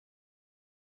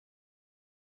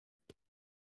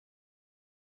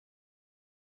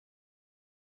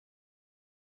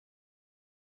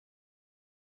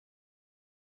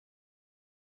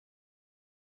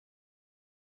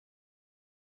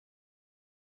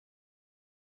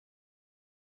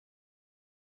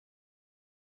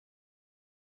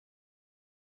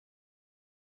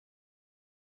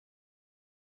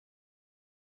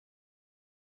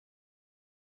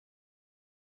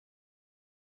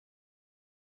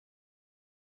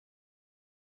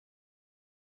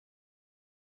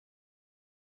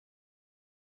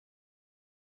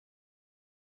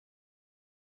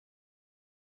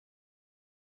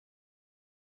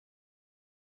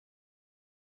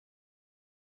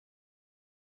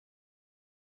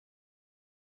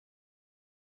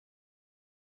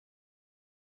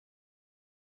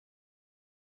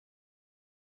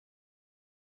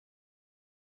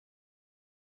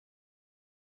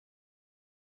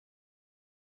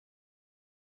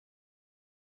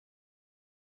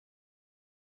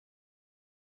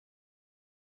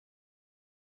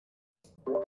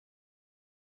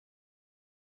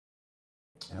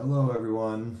Hello,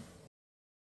 everyone.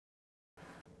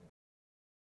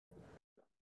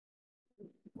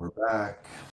 We're back.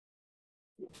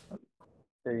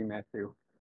 Hey, Matthew.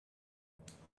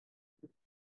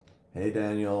 Hey,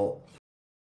 Daniel.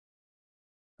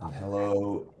 And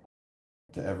hello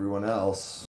to everyone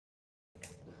else.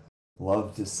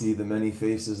 Love to see the many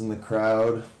faces in the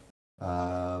crowd.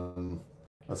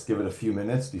 Let's give it a few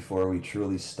minutes before we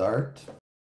truly start.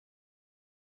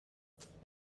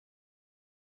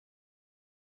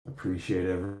 Appreciate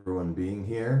everyone being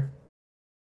here.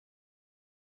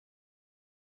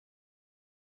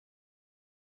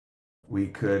 We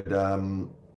could so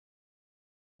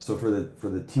for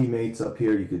the teammates up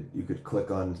here, you could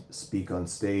click on speak on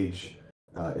stage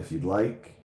if you'd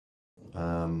like.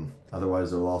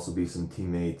 Otherwise, there will also be some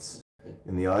teammates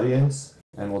in the audience,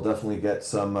 and we'll definitely get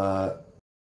some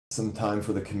time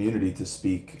for the community to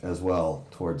speak as well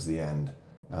towards the end,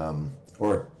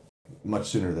 or much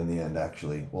sooner than the end.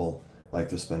 Actually, we'll like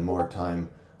to spend more time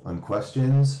on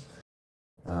questions,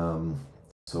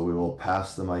 so we will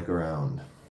pass the mic around.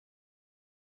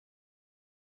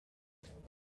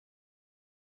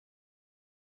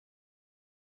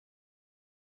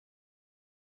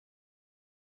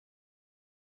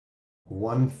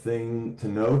 One thing to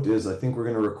note is I think we're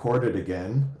going to record it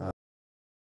again.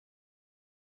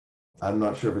 I'm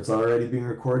not sure if it's already being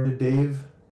recorded, Dave.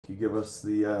 Can you give us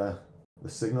the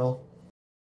signal?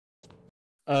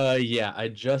 Yeah, I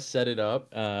just set it up.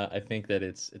 I think that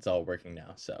it's all working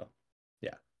now, so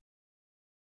yeah.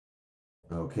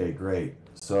 Okay, great.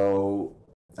 So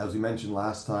as we mentioned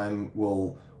last time,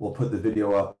 we'll put the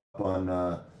video up on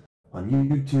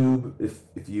YouTube.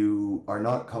 If you are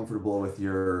not comfortable with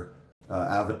your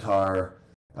avatar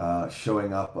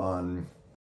showing up on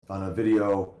a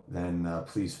video, then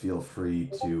please feel free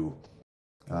to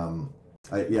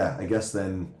I guess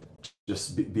then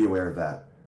just be aware of that.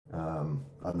 I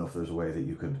don't know if there's a way that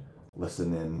you could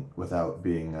listen in without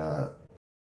being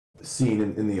seen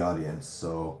in the audience.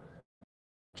 So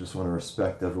just want to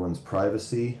respect everyone's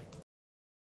privacy.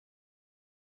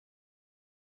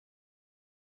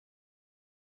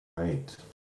 Right.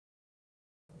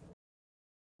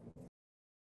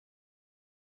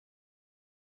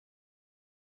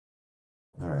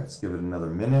 All right, let's give it another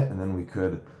minute and then we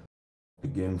could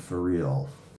begin for real.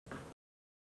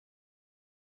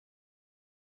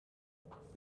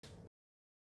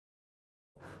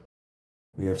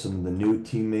 We have some of the new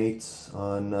teammates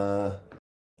on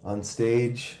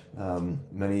stage.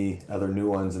 Many other new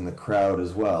ones in the crowd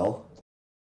as well.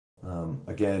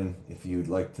 Again, if you'd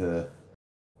like to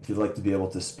be able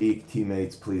to speak,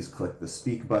 teammates, please click the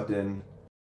speak button,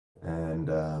 and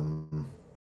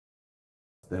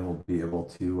then we'll be able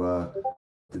to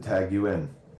tag you in.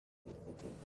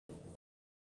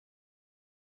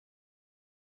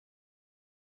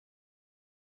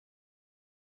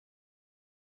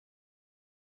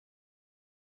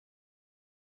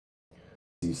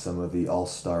 See some of the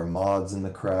all-star mods in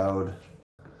the crowd.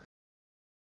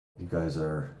 You guys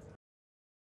are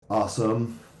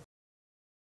awesome.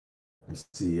 I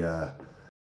see the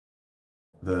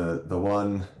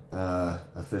one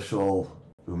official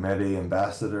Umedi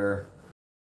ambassador,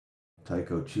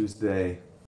 Taiko Tuesday.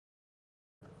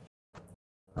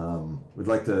 We'd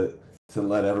like to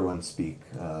let everyone speak,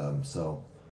 so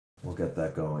we'll get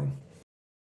that going.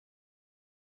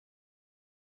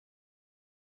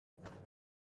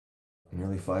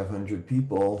 Nearly 500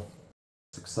 people.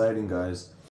 It's exciting, guys.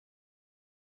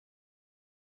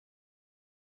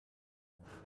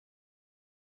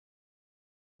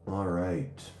 All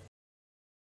right.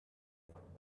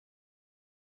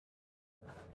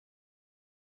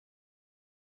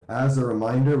 As a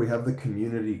reminder, we have the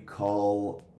community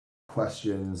call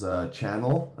questions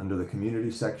channel under the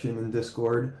community section in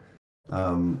Discord.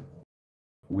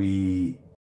 We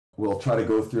will try to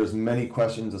go through as many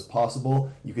questions as possible.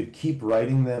 You could keep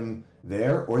writing them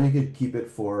there, or you could keep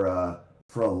it for a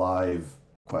live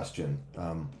question.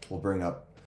 We'll bring up.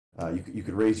 You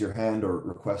could raise your hand or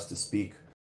request to speak.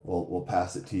 We'll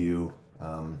pass it to you.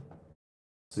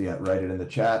 So yeah, write it in the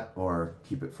chat or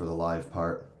keep it for the live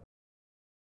part.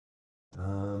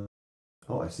 I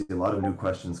see a lot of new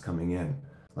questions coming in.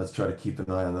 Let's try to keep an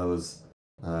eye on those,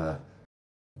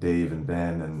 Dave and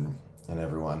Ben and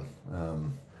everyone.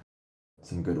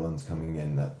 Some good ones coming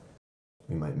in that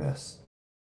we might miss.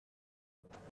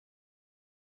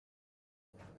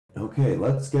 Okay,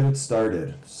 let's get it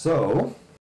started. So,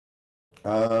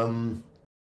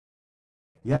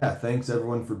 yeah, thanks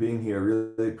everyone for being here.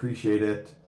 Really appreciate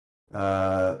it.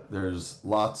 There's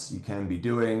lots you can be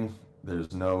doing.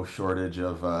 There's no shortage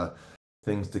of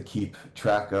things to keep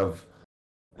track of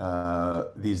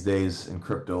these days in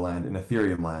crypto land, in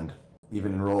Ethereum land,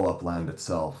 even in rollup land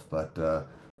itself. But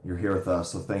you're here with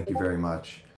us, so thank you very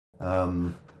much.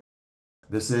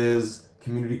 This is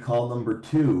community call number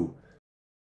 2.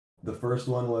 The first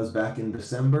one was back in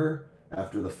December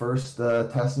after the first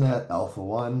testnet, Alpha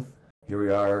 1. Here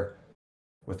we are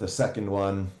with the second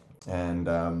one, and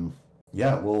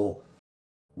yeah, we're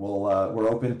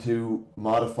open to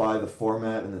modify the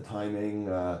format and the timing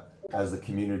as the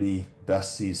community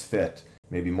best sees fit.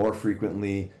 Maybe more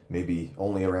frequently, maybe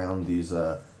only around these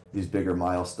bigger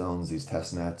milestones, these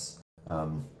test nets.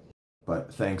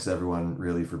 But thanks everyone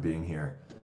really for being here.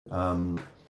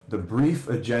 The brief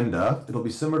agenda, it'll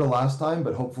be similar to last time,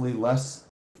 but hopefully less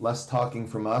talking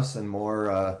from us and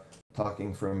more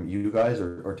talking from you guys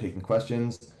or taking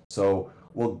questions. So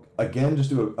we'll again just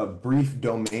do a brief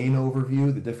domain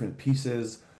overview, the different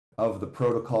pieces of the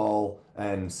protocol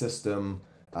and system,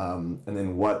 and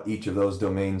then what each of those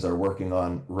domains are working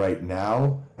on right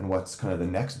now and what's kind of the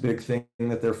next big thing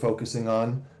that they're focusing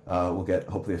on. We'll get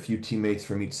hopefully a few teammates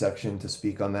from each section to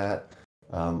speak on that.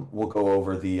 We'll go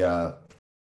over the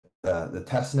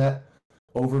testnet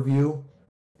overview.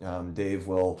 Dave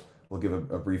will give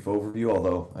a brief overview,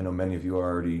 although I know many of you are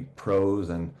already pros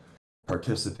and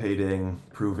participating,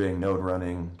 proving, node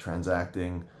running,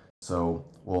 transacting. So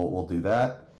we'll do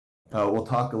that. We'll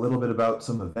talk a little bit about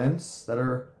some events that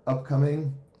are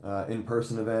upcoming,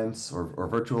 in-person events or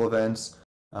virtual events.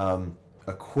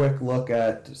 A quick look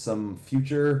at some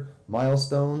future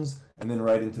milestones, and then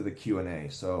right into the Q&A.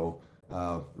 So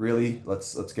really,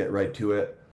 let's get right to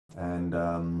it,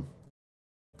 and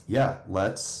yeah,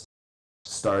 let's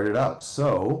start it up.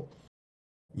 So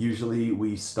usually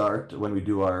we start when we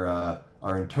do our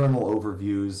internal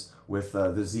overviews with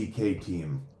the zk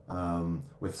team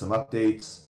with some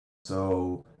updates.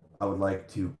 So I would like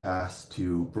to pass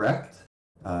to Brecht.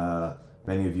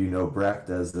 Many of you know Brecht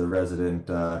as the resident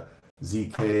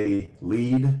zk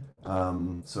lead,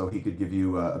 so he could give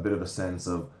you a bit of a sense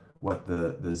of what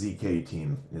the zk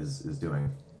team is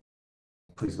doing.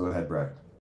 Please go ahead, Brecht.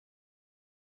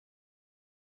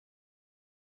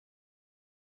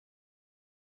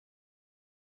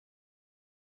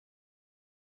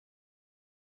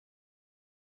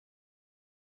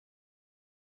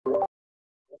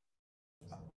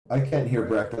 I can't hear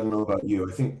Brecht. I don't know about you.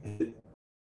 I think. Can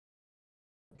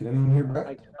anyone hear Brecht?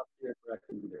 I cannot hear Brecht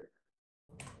either.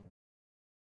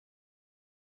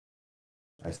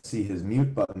 I see his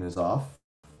mute button is off.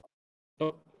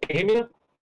 Oh, can you hear me now?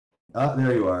 Ah,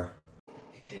 there you are.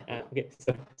 Okay,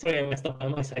 so sorry I messed up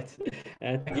on my side.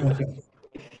 Thank you.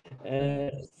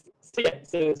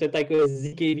 So Taiko is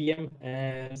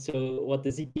zkEVM. So what the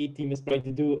zk team is trying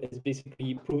to do is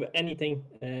basically prove anything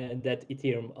that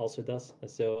Ethereum also does.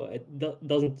 So it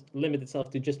doesn't limit itself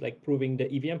to just like proving the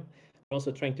EVM. We're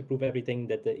also trying to prove everything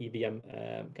that the EVM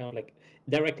kind of like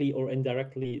directly or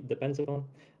indirectly depends upon.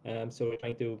 So we're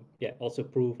trying to also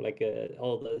prove like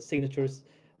all the signatures,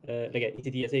 like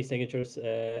ETDSA signatures,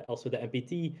 also the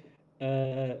MPT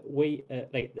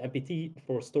like the MPT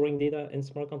for storing data in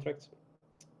smart contracts.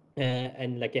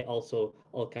 And like also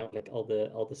all kind of like all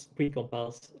the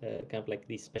pre-compiles, kind of like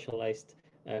the specialized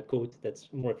code that's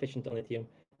more efficient on Ethereum.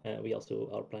 We also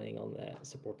are planning on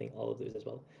supporting all of those as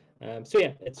well. So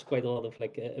yeah, it's quite a lot of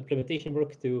like implementation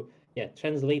work to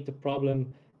translate the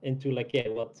problem into like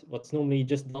what's normally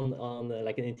just done on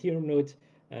like an Ethereum node.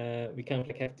 We kind of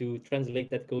like have to translate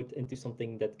that code into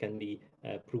something that can be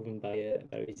proven by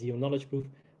a zero knowledge proof.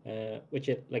 Which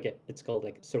it's called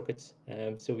like circuits.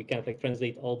 So we kind of like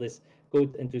translate all this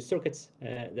code into circuits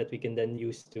that we can then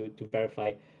use to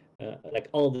verify like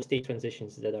all the state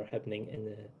transitions that are happening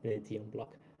in the Ethereum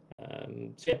block.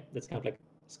 So yeah, that's kind of like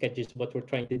sketches what we're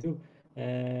trying to do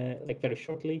like very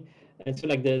shortly. And so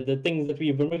like the things that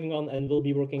we've been working on and will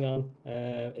be working on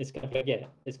is kind of like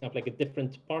it's kind of like a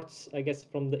different parts, I guess,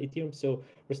 from the Ethereum. So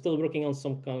we're still working on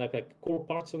some kind of like core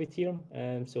parts of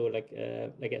Ethereum. So like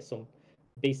I guess some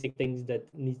basic things that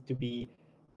need to be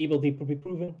able to be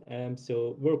proven.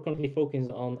 So we're currently focused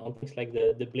on things like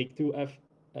the Blake 2F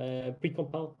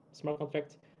precompile smart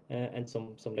contract and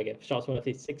some like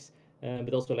SHA-156,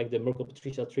 but also like the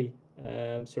Merkle-Patricia tree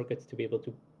circuit to be able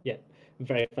to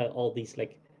verify all these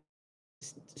like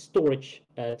storage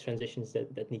transitions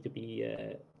that need to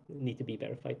be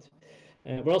verified.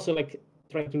 We're also like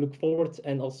trying to look forward,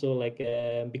 and also like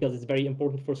because it's very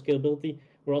important for scalability,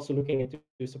 we're also looking into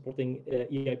supporting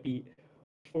EIP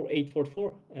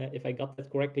 4844, if I got that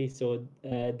correctly. So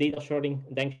data sharding,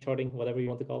 dank sharding, whatever you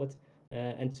want to call it.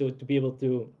 And so to be able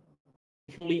to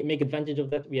fully make advantage of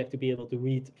that, we have to be able to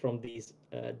read from these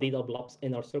data blobs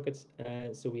in our circuits.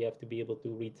 So we have to be able to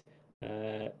read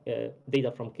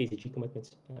data from KZG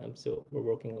commitments. So we're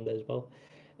working on that as well.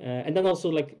 And then also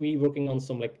like we're working on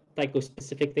some like Taiko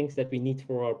specific things that we need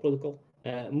for our protocol.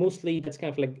 Mostly that's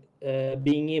kind of like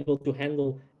being able to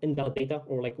handle invalid data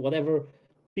or like whatever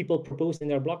people propose in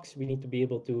their blocks. We need to be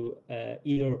able to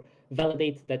either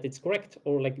validate that it's correct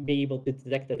or like be able to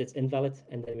detect that it's invalid,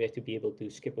 and then we have to be able to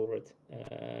skip over it.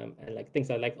 And like things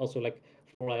like also like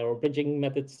for our bridging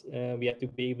methods, we have to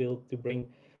be able to bring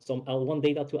some L1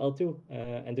 data to L2,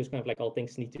 and those kind of like all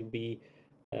things need to be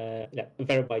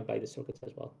verified by the circuits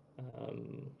as well.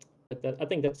 But I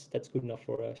think that's good enough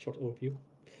for a short overview.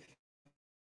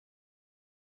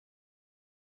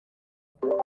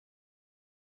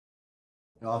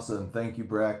 Awesome, thank you,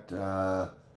 Brecht.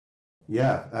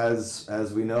 Yeah,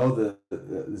 as we know, the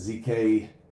zkEVM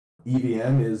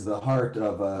is the heart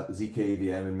of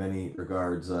zkEVM in many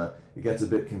regards. It gets a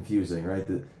bit confusing, right?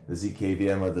 The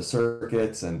zkEVM are the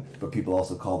circuits, but people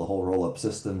also call the whole roll-up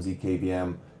system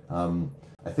zkEVM.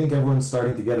 I think everyone's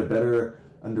starting to get a better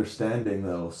understanding,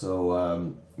 though.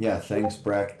 So yeah, thanks,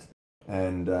 Brecht,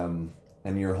 and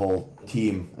your whole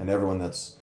team and everyone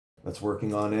that's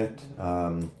working on it.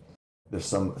 There's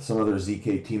some other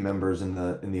zk team members in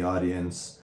the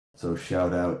audience, so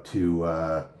shout out to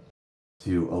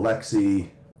Alexi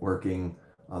working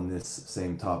on this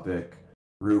same topic,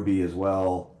 Ruby as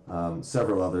well,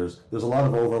 several others. There's a lot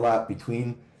of overlap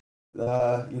between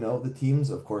the teams,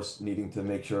 of course, needing to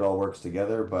make sure it all works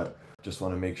together, but just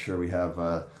want to make sure we have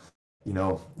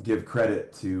give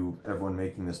credit to everyone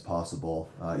making this possible,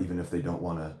 even if they don't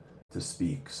want to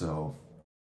speak. So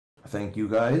thank you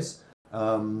guys.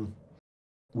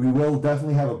 We will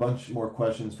definitely have a bunch more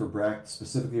questions for Brecht,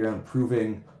 specifically around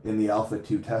proving in the Alpha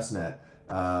 2 testnet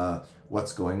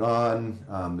what's going on.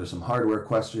 There's some hardware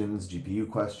questions, GPU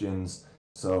questions,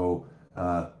 so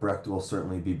Brecht will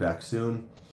certainly be back soon.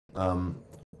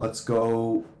 Let's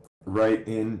go right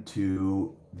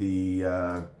into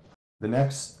the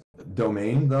next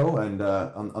domain, though, and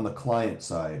on the client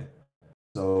side.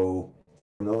 So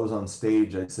from those on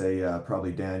stage, I'd say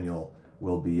probably Daniel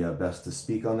will be best to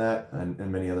speak on that, and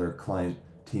many other client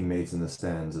teammates in the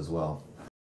stands as well.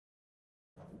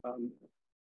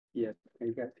 Yes, can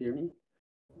you guys hear me?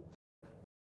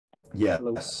 Yes.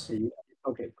 Hello.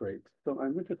 Okay, great. So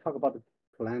I'm going to talk about the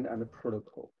client and the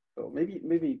protocol. So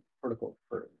maybe protocol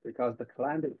first, because the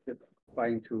client is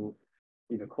trying to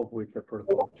cope with the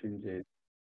protocol changes.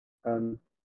 So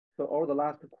over the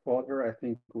last quarter, I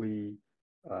think we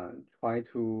try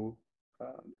to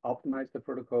optimize the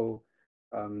protocol.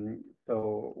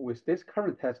 So with this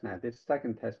current testnet, this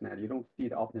second testnet, you don't see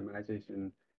the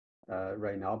optimization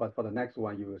right now, but for the next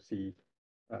one, you will see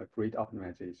great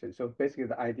optimization. So basically,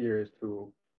 the idea is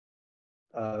to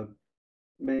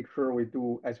make sure we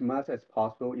do as much as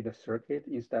possible in the circuit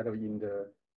instead of in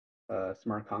the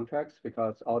smart contracts,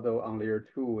 because although on layer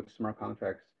 2 with smart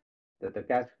contracts, the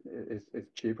gas is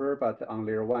cheaper, but on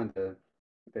layer 1,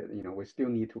 we still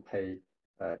need to pay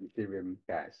Ethereum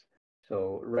gas.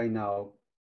 So right now,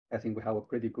 I think we have a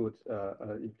pretty good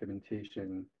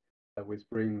implementation which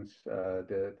brings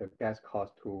the gas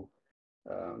cost to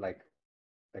like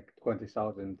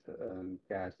 20,000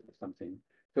 gas or something.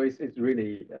 So it's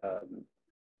really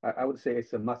I would say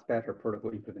it's a much better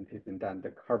protocol implementation than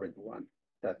the current one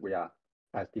that we are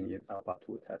testing in Alpha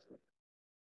 2 testing.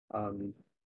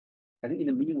 I think in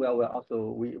the meanwhile,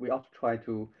 we also try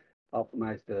to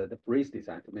optimize the bridge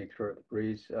design to make sure the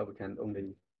bridge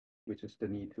we just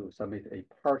need to submit a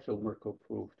partial Merkle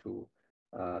proof to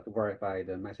verify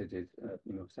the messages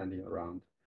sending around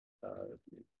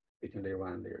between layer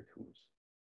 1 and layer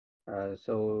 2s.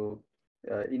 So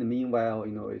in the meanwhile,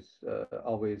 it's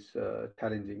always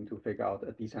challenging to figure out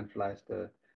a decentralized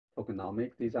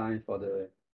tokenomic design for the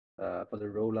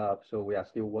rollup. So we are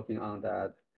still working on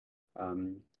that.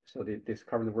 So this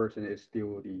current version is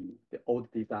still the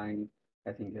old design.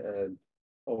 I think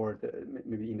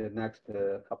maybe in the next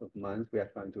couple of months, we are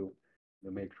trying to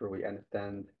make sure we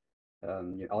understand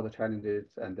all the challenges,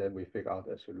 and then we figure out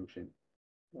a solution.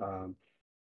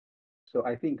 So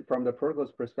I think from the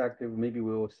protocol's perspective, maybe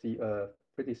we will see a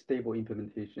pretty stable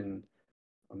implementation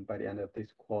by the end of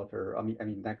this quarter. I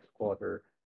mean next quarter,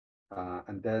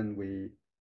 and then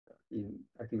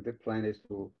I think the plan is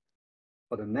for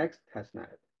the next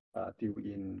testnet due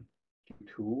in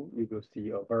Q2, we will see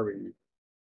a very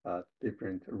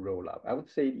different rollout. I would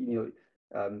say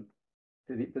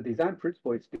the design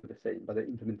principle is still the same, but the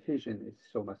implementation is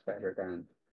so much better than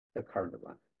the current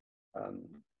one.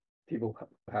 People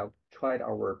have tried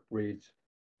our bridge,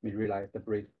 we realize the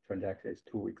bridge transaction is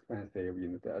too expensive.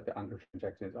 The under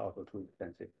transaction is also too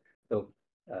expensive. So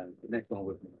the next one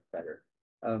will be much better.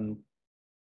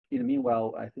 in the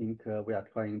meanwhile, I think we are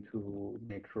trying to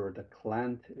make sure the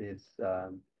client is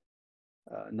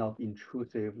not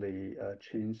intrusively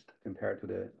changed compared to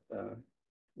the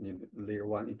layer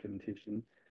one implementation.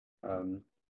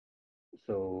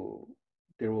 So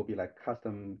there will be like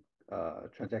custom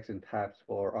transaction types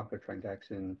for Orca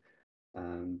transaction.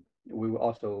 We will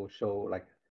also show like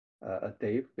a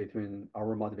diff between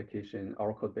our modification,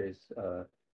 our code base,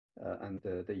 and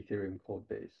the Ethereum code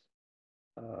base.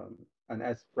 And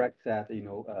as Brecht said,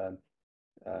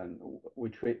 we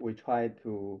try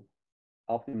to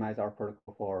optimize our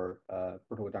protocol for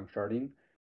protocol dunk sharding.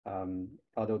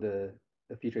 Although the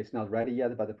feature is not ready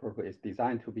yet, but the protocol is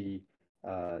designed to be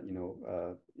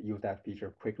use that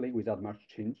feature quickly without much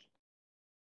change.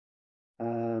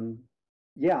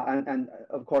 Yeah, and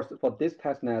of course for this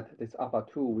testnet, this Alpha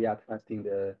 2, we are testing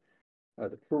the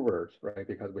provers, right?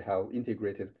 Because we have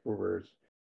integrated provers,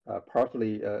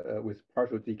 partially with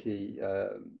partial zk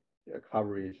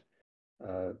coverage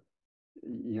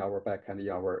in our backend, in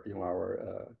our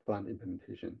client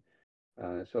implementation.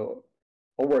 So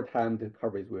over time, the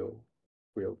coverage will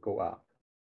go up.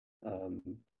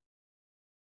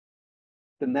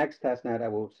 The next testnet, I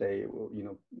will say,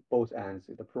 both ends,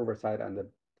 the prover side and the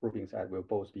proving side, will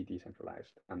both be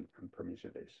decentralized and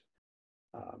permissionless.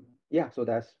 Yeah, so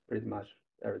that's pretty much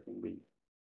everything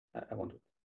I want to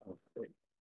say.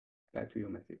 Back to you,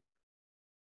 Matthew.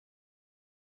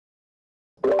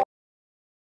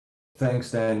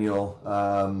 Thanks, Daniel.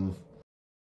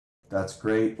 That's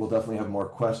great. We'll definitely have more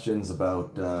questions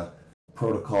about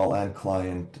protocol and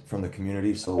client from the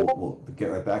community, so we'll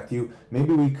get right back to you.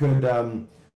 Maybe we could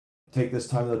take this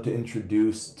time though to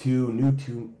introduce two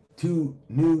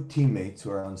new teammates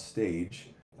who are on stage,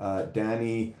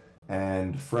 Dani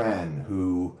and Fran,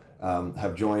 who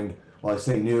have joined. Well, I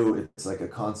say new, it's like a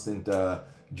constant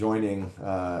joining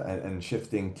and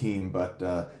shifting team, but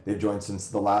they've joined since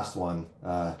the last one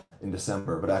in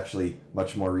December, but actually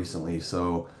much more recently.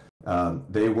 So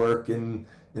they work in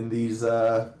these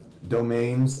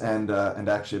domains and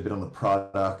actually a bit on the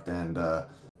product and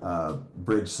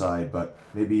bridge side. But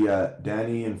maybe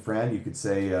Dani and Fran, you could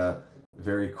say a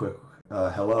very quick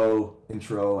hello,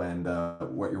 intro, and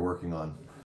what you're working on.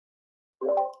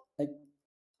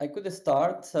 I could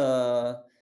start.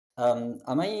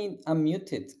 Am I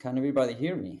unmuted? Can everybody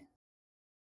hear me?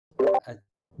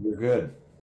 You're good.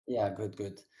 Yeah,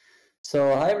 good.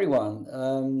 So hi everyone.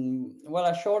 Well,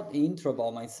 a short intro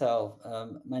about myself.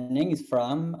 My name is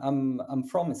Fran. I'm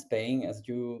from Spain, as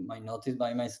you might notice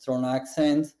by my strong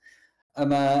accent.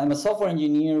 I'm a software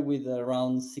engineer with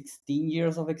around 16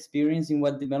 years of experience in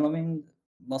web development,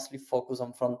 mostly focused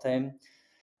on front end.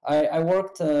 I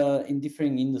worked in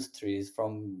different industries,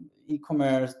 from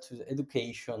e-commerce to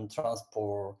education,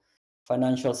 transport,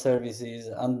 financial services,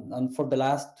 and for the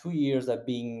last 2 years I've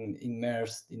been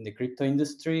immersed in the crypto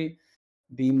industry,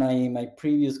 being my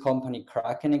previous company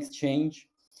Kraken Exchange.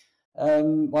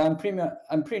 Well,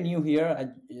 I'm pretty new here. I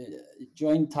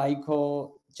joined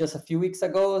Taiko just a few weeks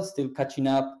ago, still catching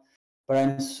up, but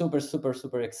I'm super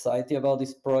excited about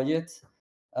this project.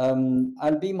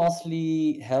 I'll be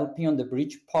mostly helping on the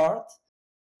bridge part,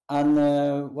 and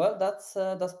well, that's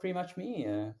pretty much me.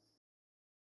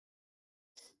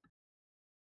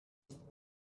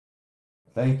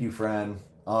 Thank you, Fran.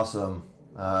 Awesome.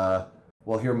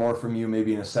 We'll hear more from you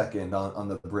maybe in a second on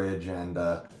the bridge and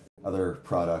other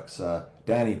products.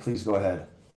 Dani, please go ahead.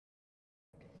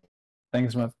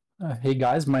 Thanks, Matt. Hey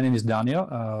guys, my name is Daniel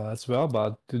as well,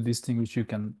 but to distinguish, you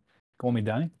can call me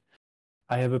Dani.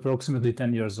 I have approximately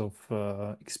 10 years of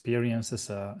experience as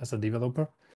a developer,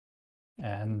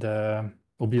 and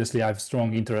obviously I have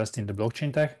strong interest in the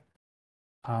blockchain tech.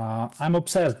 I'm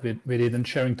obsessed with it and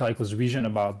sharing Taiko's vision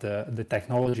about the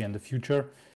technology and the future.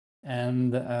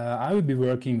 And I will be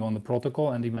working on the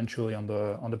protocol and eventually on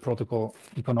the protocol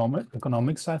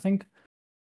economics, I think.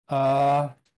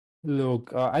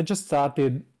 Look, I just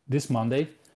started this Monday,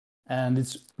 and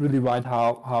it's really right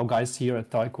how guys here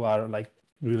at Taiko are like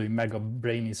really mega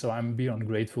brainy. So I'm beyond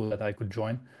grateful that I could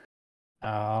join.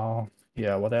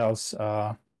 Yeah, what else?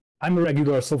 I'm a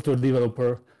regular software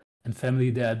developer and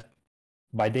family dad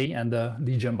by day and a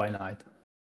DJ by night.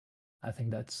 I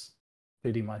think that's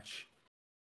pretty much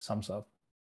sums up.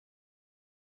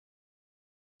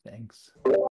 Thanks.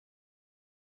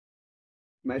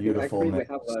 Matthew, Beautiful actually, mix.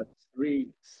 we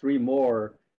have three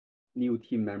more new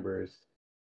team members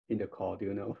in the call. Do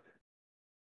you know?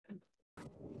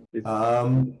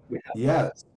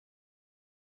 Yes.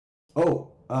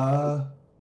 Oh,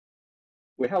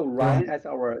 we have Ryan as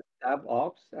our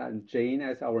DevOps and Jane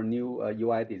as our new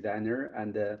UI designer,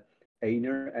 and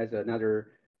Ainer as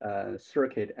another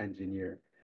circuit engineer.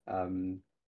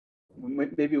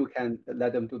 maybe we can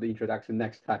let them do the introduction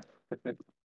next time.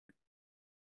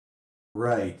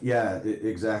 Right. Yeah.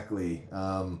 Exactly.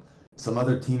 Some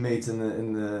other teammates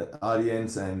in the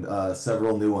audience and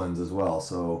several new ones as well.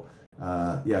 So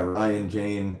yeah, Ryan,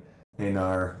 Jane,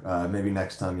 Einar. Maybe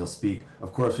next time you'll speak.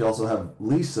 Of course, we also have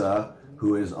Lisa,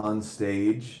 who is on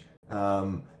stage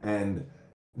and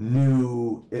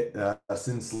new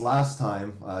since last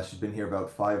time. She's been here about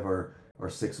 5 or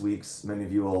 6 weeks. Many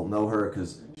of you will know her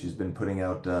because she's been putting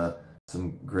out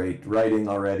some great writing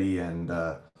already, and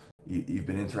you've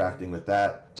been interacting with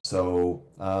that. So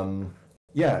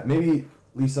yeah, maybe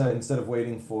Lisa, instead of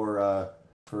waiting for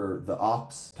the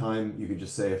ops time, you could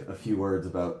just say a few words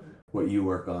about what you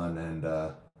work on, and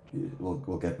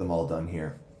we'll get them all done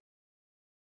here.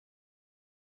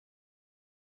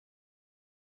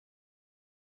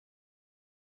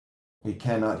 He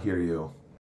cannot hear you,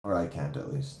 or I can't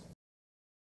at least.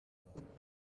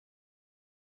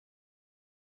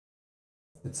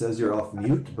 It says you're off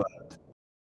mute, but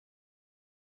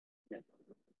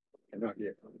Cannot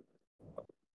hear.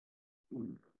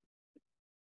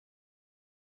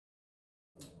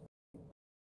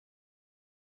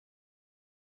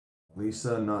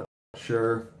 Lisa, not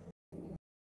sure.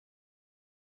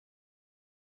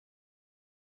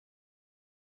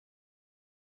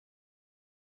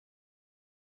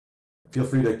 Feel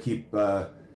free to keep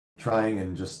trying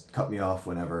and just cut me off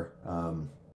whenever.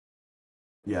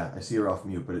 Yeah, I see you're off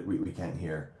mute, but we can't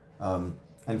hear. And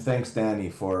thanks,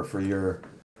 Dani, for your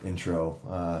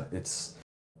intro. It's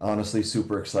honestly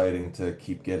super exciting to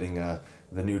keep getting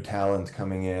the new talent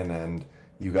coming in, and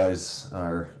you guys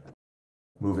are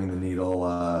moving the needle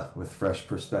with fresh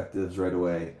perspectives right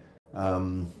away.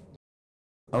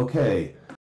 Okay,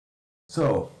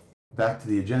 so back to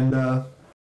the agenda.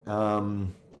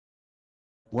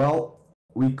 Well,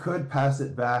 we could pass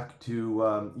it back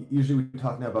to usually we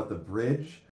talk now about the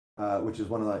bridge, which is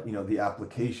one of the the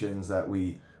applications that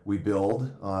we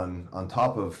build on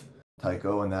top of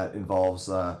Taiko, and that involves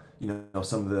some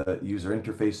of the user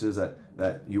interfaces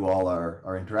that you all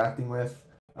are interacting with.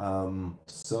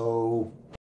 So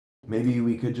maybe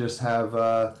we could just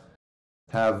have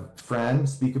Fran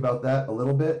speak about that a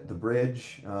little bit, the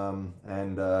bridge,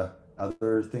 and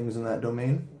other things in that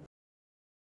domain.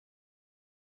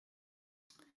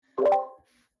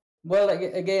 Well,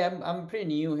 again, I'm pretty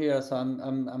new here, so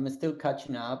I'm still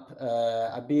catching up.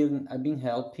 I've been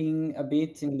helping a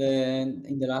bit in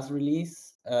the last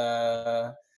release, and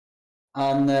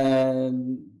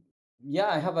yeah,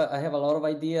 I have a lot of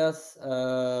ideas,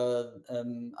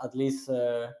 at least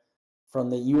from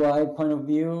the UI point of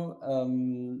view.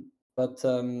 But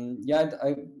yeah,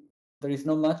 there is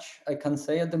not much I can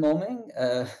say at the moment.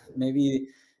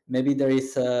 Maybe there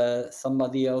is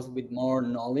somebody else with more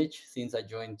knowledge, since I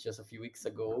joined just a few weeks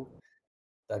ago,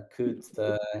 that could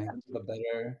give a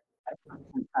better.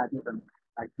 Add some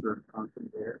extra content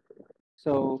there.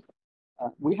 So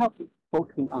we have to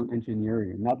focusing on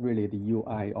engineering, not really the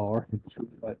UI or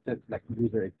but just like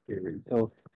user experience.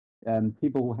 So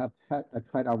people who have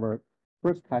tried our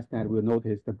first testnet will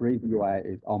notice the Brecht UI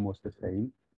is almost the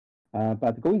same.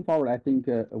 But going forward, I think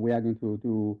we are going to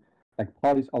do like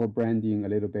polish our branding a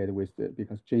little bit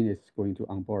because Jane is going to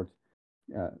onboard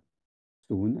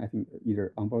soon. I think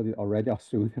either onboarded already or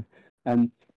soon.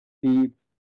 And the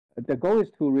goal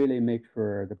is to really make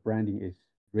sure the branding is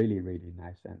really, really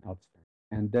nice and outstanding.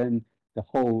 And then the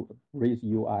whole Brecht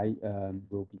UI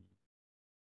will be,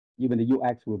 even the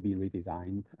UX will be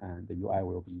redesigned, and the UI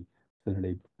will be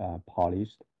certainly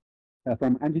polished.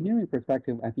 From engineering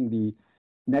perspective, I think the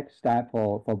next step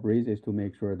for Brecht is to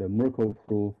make sure the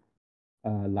Merkle-proof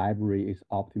library is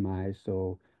optimized.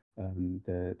 So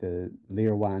the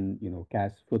layer one,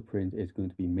 gas footprint is going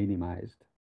to be minimized.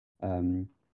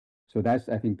 So that's,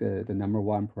 I think, the number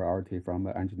one priority from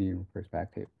an engineering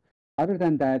perspective. Other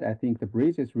than that, I think the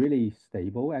Brecht is really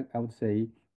stable. I would say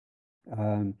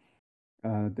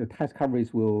the test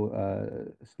coverage will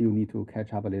still need to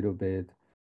catch up a little bit.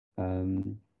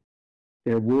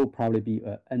 There will probably be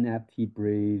an NFT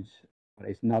bridge, but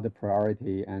it's not a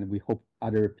priority, and we hope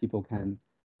other people can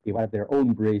develop their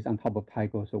own bridge on top of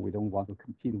Taiko, so we don't want to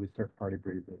compete with third-party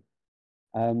bridges.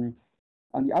 On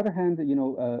the other hand,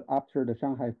 after the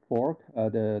Shanghai fork,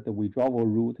 the withdrawal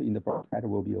route in the Brecht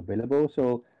will be available.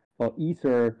 So for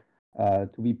Ether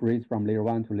to be bridged from layer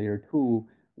one to layer two,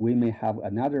 we may have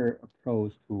another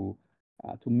approach to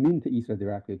mint Ether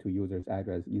directly to users'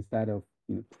 address instead of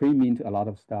pre-mint a lot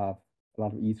of stuff, a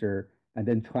lot of Ether, and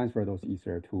then transfer those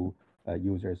Ether to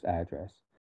users' address.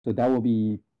 So that will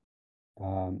be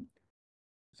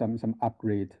some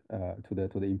upgrade to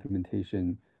the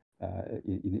implementation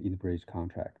in the bridge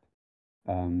contract.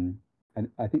 And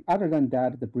I think other than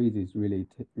that, the breeze is really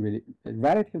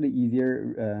relatively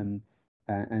easier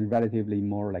and relatively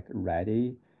more like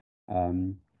ready.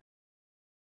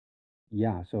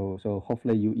 Yeah, so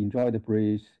hopefully you enjoy the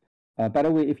breeze. By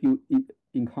the way, if you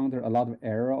encounter a lot of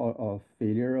error or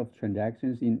failure of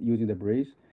transactions in using the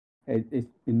breeze, it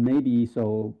may be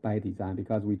so by design,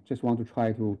 because we just want to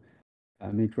try to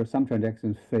make sure some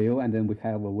transactions fail, and then we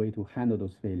have a way to handle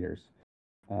those failures.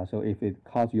 So if it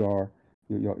caused your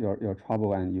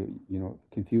trouble and you know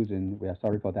confusion, we are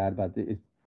sorry for that, but it's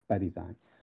by design.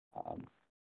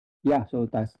 Yeah, so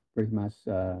that's pretty much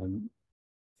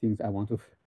things I want to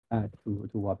add to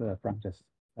what Fran just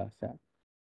said.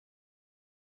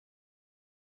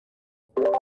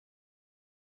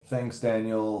 Thanks,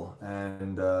 Daniel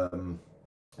and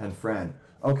Fran.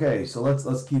 Okay, so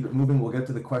let's keep it moving. We'll get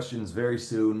to the questions very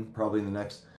soon, probably in the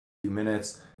next few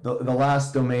minutes. The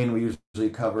last domain we usually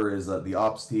cover is the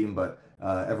ops team, but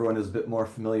everyone is a bit more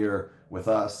familiar with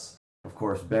us. Of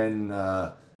course, Ben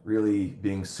really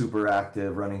being super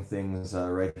active, running things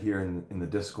right here in the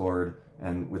Discord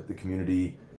and with the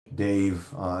community.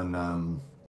 Dave on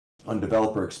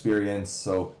developer experience.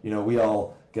 So you know we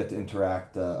all get to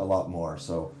interact a lot more.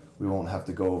 So we won't have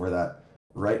to go over that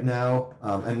right now.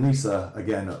 And Lisa,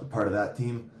 again, part of that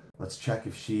team. Let's check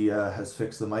if she has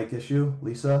fixed the mic issue.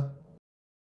 Lisa?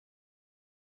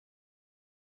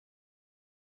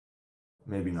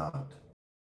 Maybe not.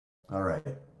 All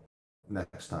right.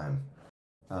 Next time.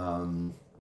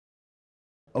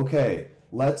 Okay,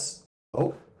 let's...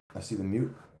 Oh, I see the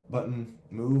mute button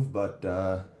move, but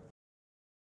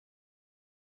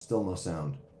still no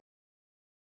sound.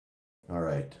 All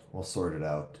right, we'll sort it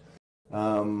out.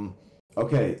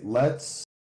 Okay, let's...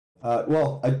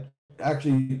 well, I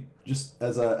actually, just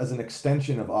as an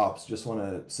extension of ops, just want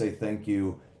to say thank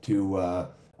you to, I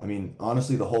mean,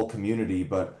 honestly, the whole community,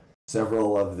 but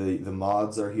several of the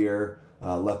mods are here.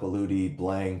 Lepaludi,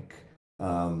 Blank,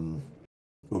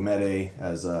 Umede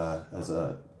as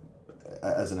an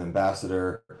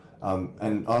ambassador,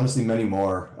 and honestly many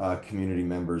more community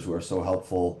members who are so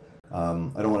helpful.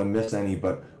 I don't want to miss any,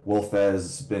 but Wolf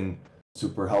has been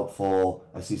super helpful.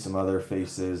 I see some other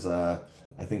faces. I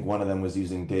think one of them was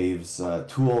using Dave's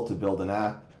tool to build an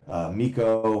app.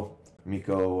 Miko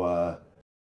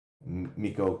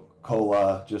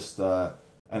Cola, just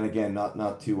and again,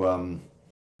 not to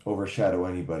overshadow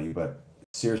anybody, but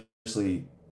seriously,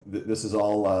 this is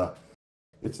all.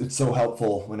 It's so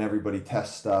helpful when everybody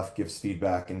tests stuff, gives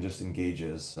feedback, and just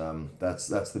engages. That's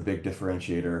the big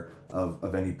differentiator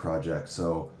of any project.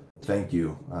 So thank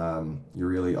you. You're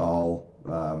really all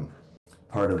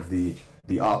part of the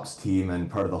ops team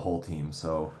and part of the whole team.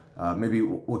 So maybe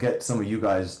we'll get some of you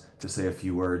guys to say a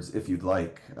few words if you'd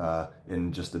like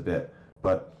in just a bit.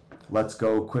 But let's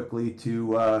go quickly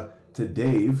to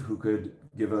Dave, who could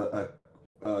give an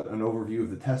overview of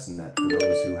the testnet for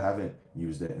those who haven't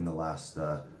used it in the last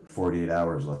 48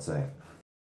 hours, let's say.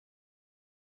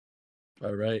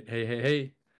 All right.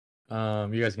 Hey.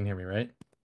 You guys can hear me, right?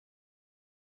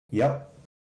 Yep.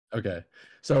 Okay.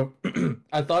 So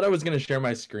I thought I was going to share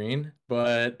my screen,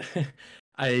 but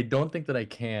I don't think that I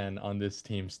can on this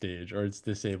team stage, or it's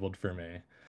disabled for me.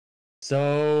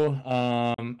 So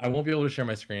I won't be able to share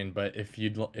my screen, but if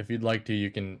you'd like to, you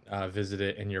can visit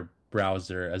it in your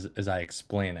browser as I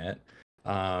explain it,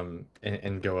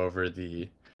 and go over the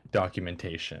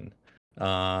documentation.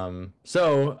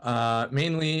 So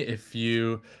mainly,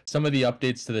 some of the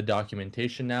updates to the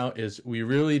documentation now is we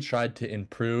really tried to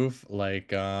improve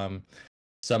like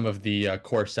some of the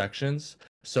core sections.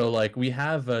 So like we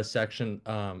have a section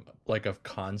like of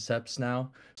concepts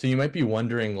now. So you might be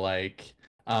wondering like,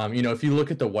 you know, if you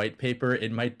look at the white paper,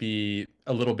 it might be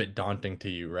a little bit daunting to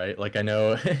you, right? Like I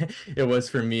know it was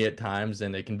for me at times,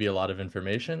 and it can be a lot of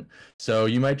information. So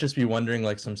you might just be wondering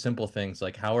like some simple things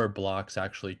like how are blocks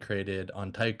actually created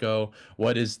on Taiko?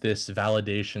 What is this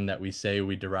validation that we say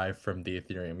we derive from the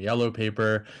Ethereum yellow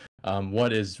paper?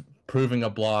 What is proving a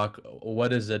block? What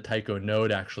does a Taiko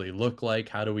node actually look like?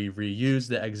 How do we reuse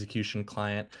the execution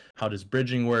client? How does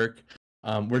bridging work?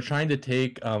 We're trying to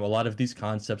take a lot of these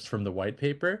concepts from the white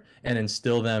paper and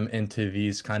instill them into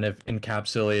these kind of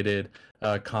encapsulated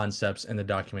concepts in the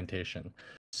documentation.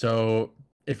 So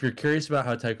if you're curious about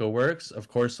how Taiko works, of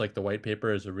course, like the white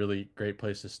paper is a really great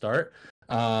place to start.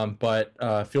 But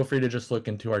feel free to just look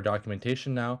into our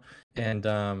documentation now, and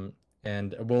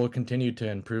we'll continue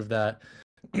to improve that.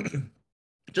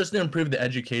 Just to improve the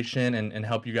education and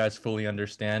help you guys fully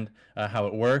understand how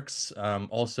it works.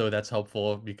 Also, that's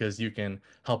helpful because you can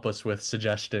help us with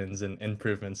suggestions and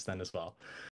improvements then as well.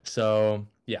 So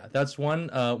yeah, that's one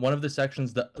of the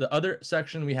sections. The other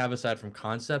section we have aside from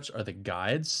concepts are the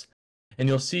guides, and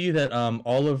you'll see that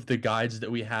all of the guides that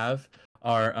we have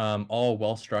are all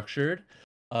well structured,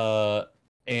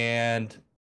 and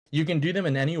you can do them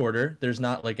in any order. There's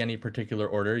not like any particular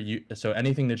order. So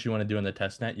anything that you want to do in the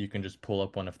testnet, you can just pull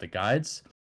up one of the guides,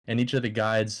 and each of the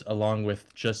guides, along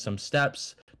with just some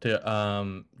steps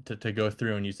to go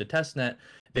through and use the testnet,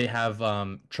 they have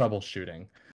troubleshooting.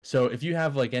 So if you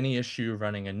have like any issue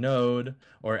running a node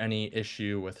or any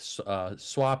issue with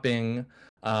swapping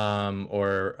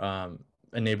or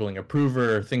enabling a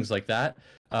prover or things like that,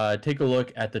 take a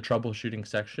look at the troubleshooting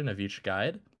section of each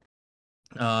guide,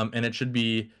 and it should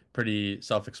be pretty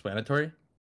self-explanatory.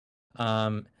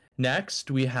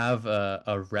 Next, we have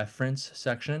a reference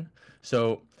section.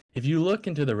 So if you look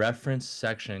into the reference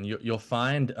section, you'll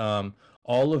find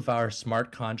all of our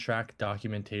smart contract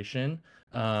documentation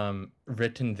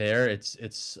written there.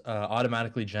 It's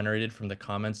automatically generated from the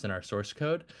comments in our source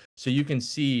code, so you can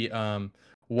see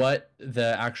what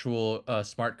the actual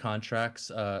smart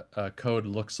contracts code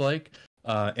looks like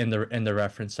in the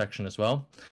reference section as well.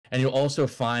 And you'll also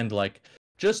find like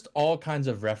just all kinds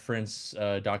of reference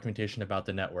documentation about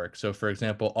the network. So for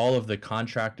example, all of the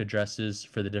contract addresses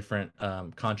for the different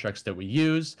contracts that we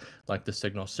use, like the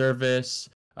signal service,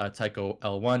 Taiko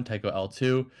L1, Taiko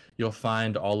L2, you'll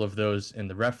find all of those in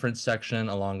the reference section,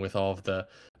 along with all of the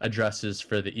addresses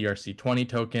for the ERC20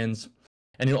 tokens.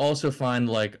 And you'll also find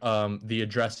like the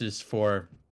addresses for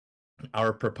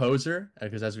our proposer,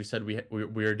 because as we said,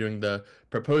 we are doing the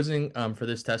proposing for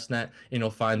this testnet, and you'll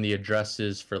find the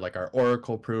addresses for like our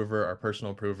Oracle prover, our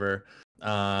personal prover,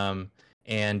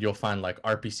 and you'll find like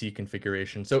RPC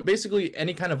configuration. So basically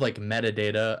any kind of like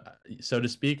metadata, so to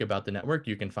speak, about the network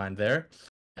you can find there.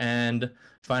 And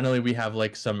finally, we have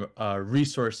like some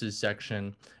resources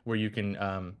section where you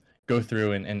can go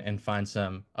through and find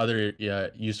some other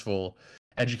useful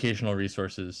educational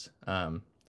resources. So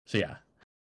yeah.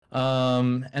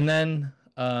 And then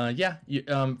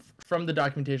from the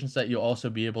documentation set, you'll also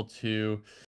be able to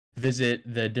visit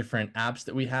the different apps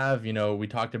that we have. You know, we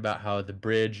talked about how the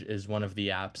bridge is one of the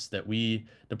apps that we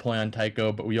deploy on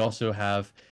Taiko, but we also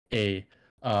have a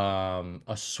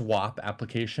swap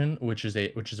application, which is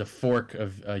a fork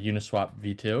of Uniswap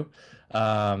v2.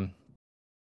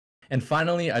 And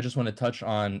finally, I just want to touch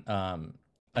on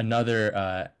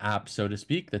another app, so to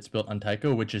speak, that's built on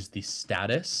Taiko, which is the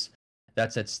status.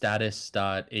 That's at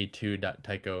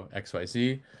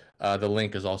status.a2.taiko.xyz. The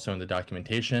link is also in the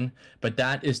documentation, but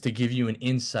that is to give you an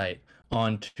insight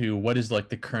onto what is like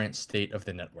the current state of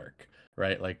the network,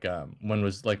 right? Like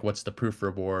what's the proof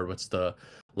reward, what's the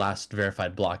last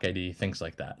verified block ID, things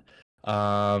like that.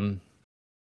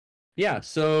 Yeah,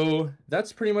 so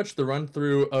that's pretty much the run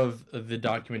through of the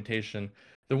documentation.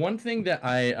 The one thing that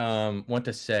I want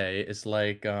to say is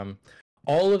like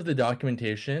all of the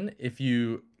documentation, if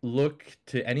you look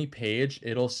to any page,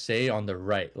 it'll say on the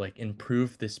right, like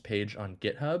improve this page on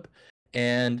GitHub.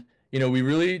 And, you know, we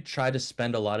really try to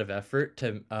spend a lot of effort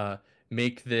to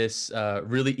make this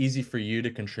really easy for you to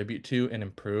contribute to and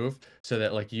improve, so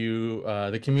that like you,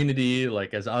 the community,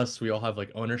 like as us, we all have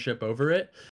like ownership over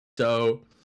it. So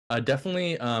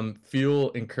definitely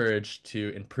feel encouraged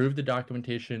to improve the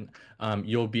documentation.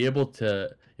 You'll be able to,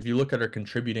 if you look at our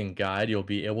contributing guide, you'll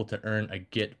be able to earn a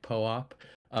Git POAP,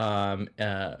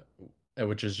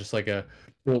 which is just like a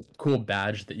cool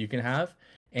badge that you can have.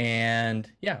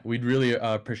 And yeah, we'd really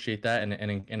appreciate that and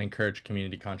encourage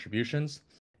community contributions.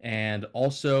 And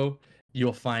also,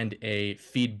 you'll find a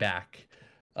feedback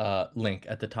link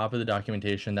at the top of the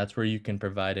documentation. That's where you can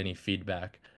provide any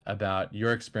feedback about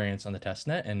your experience on the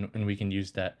testnet, and we can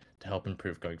use that to help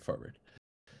improve going forward.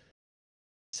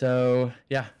 So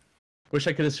yeah, wish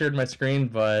I could have shared my screen,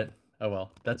 but oh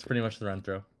well, that's pretty much the run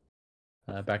through.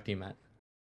 Back to you, Matt.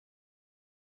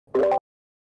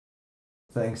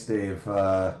 Thanks, Dave.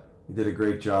 You did a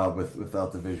great job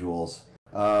without the visuals.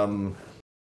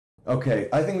 Okay,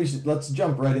 I think let's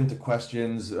jump right into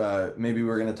questions. Maybe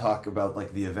we're going to talk about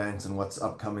like the events and what's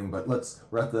upcoming, but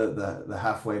we're at the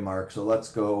halfway mark, so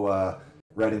let's go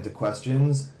right into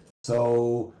questions.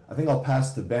 So I think I'll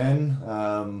pass to Ben,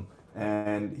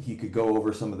 and he could go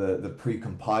over some of the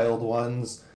pre-compiled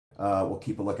ones. We'll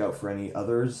keep a lookout for any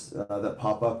others that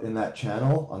pop up in that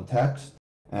channel on text.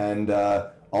 And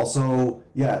also,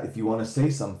 yeah, if you want to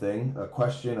say something, a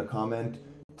question, a comment,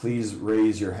 please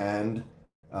raise your hand.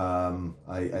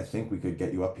 I think we could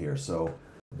get you up here. So,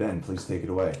 Ben, please take it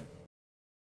away.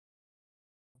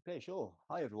 Okay, sure.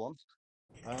 Hi, everyone.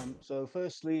 So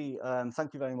firstly,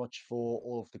 thank you very much for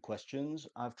all of the questions.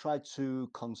 I've tried to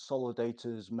consolidate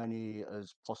as many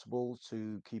as possible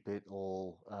to keep it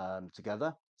all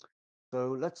together.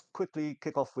 So let's quickly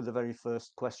kick off with the very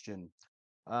first question.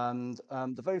 And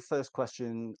the very first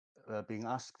question being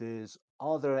asked is,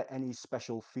 are there any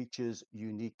special features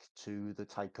unique to the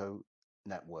Taiko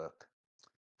network?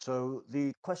 So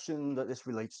the question that this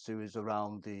relates to is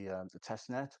around the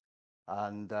testnet.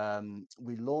 And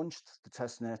we launched the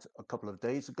testnet a couple of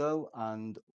days ago,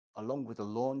 and along with the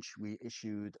launch, we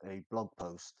issued a blog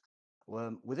post.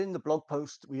 Within the blog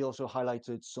post, we also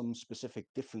highlighted some specific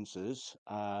differences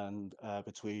and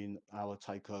between our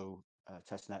Taiko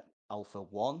testnet Alpha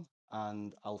 1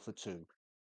 and Alpha 2.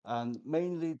 And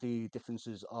mainly the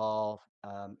differences are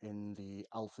in the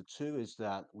Alpha 2 is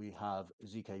that we have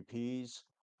zkPs,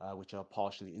 which are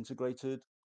partially integrated.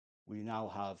 We now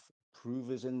have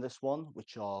provers in this one,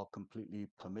 which are completely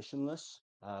permissionless,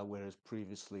 whereas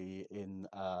previously in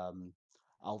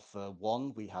Alpha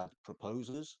 1, we had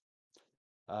proposers.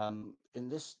 In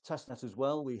this testnet as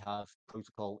well, we have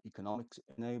protocol economics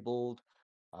enabled.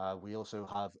 We also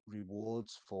have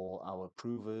rewards for our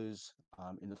provers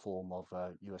in the form of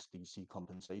USDC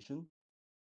compensation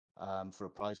for a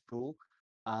prize pool.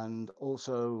 And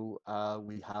also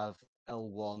we have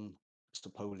L1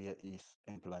 Sepolia ETH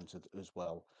implemented as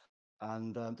well.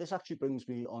 And this actually brings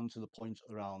me on to the point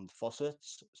around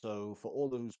faucets. So for all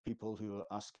those people who are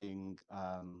asking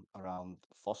around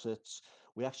faucets,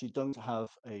 we actually don't have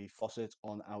a faucet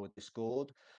on our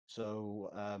Discord.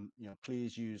 So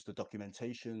please use the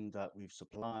documentation that we've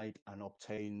supplied and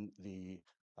obtain the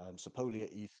Sepolia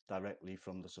ETH directly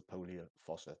from the Sepolia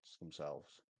faucets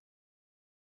themselves.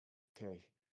 Okay,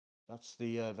 that's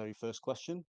the very first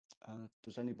question.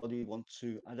 Does anybody want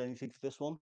to add anything to this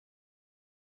one?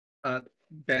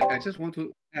 Ben, I just want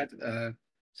to add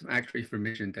some extra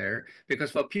information there,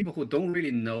 because for people who don't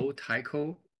really know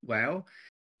Taiko well,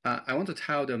 I want to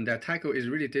tell them that Taiko is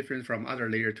really different from other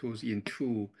layer tools in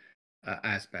two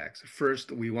aspects.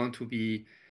 First, we want to be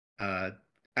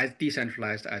as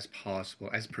decentralized as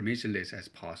possible, as permissionless as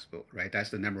possible, right?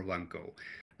 That's the number one goal.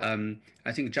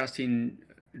 I think Justin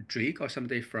Drake or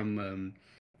somebody from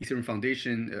Ethereum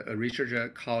Foundation, a researcher,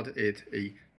 called it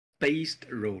a based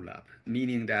rollup,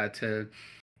 meaning that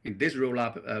in this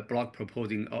rollup block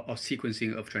proposing or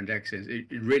sequencing of transactions, it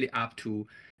really up to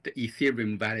the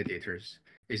Ethereum validators.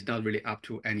 It's not really up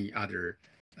to any other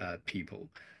people.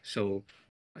 So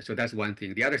that's one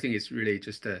thing. The other thing is really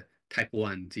just a type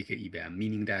 1 zkEVM,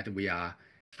 meaning that we are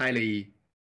highly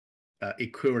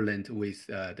equivalent with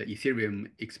the Ethereum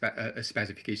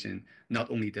specification, not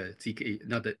only the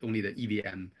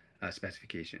EVM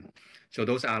specification. So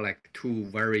those are like two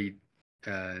very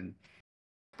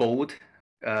bold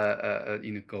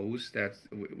goals that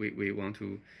we want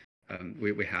to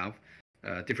we have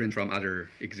different from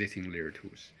other existing layer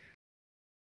tools.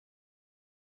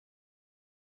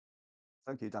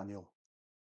 Thank you, Daniel.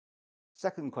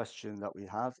 Second question that we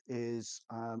have is,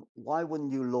 why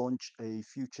wouldn't you launch a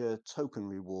future token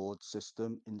reward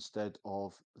system instead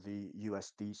of the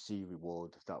USDC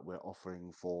reward that we're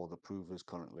offering for the provers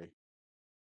currently?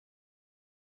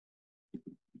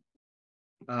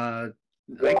 I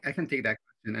can take that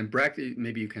question, and Brecht,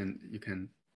 maybe you can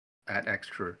add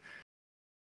extra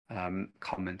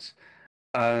comments.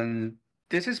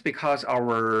 This is because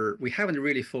we haven't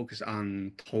really focused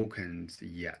on tokens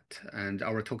yet, and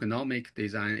our tokenomic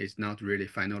design is not really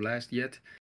finalized yet.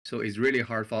 So it's really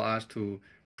hard for us to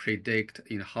predict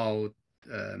how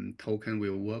token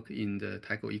will work in the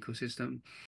Taiko ecosystem.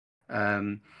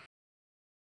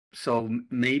 So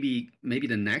maybe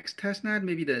the next testnet,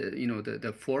 maybe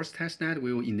the fourth testnet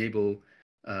will enable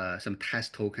some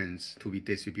test tokens to be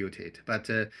distributed, but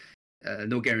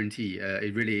no guarantee.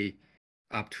 It really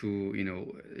up to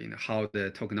how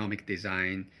the tokenomic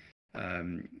design,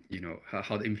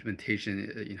 how the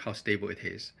implementation, how stable it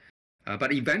is.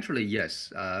 But eventually,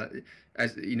 yes,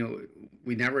 as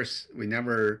we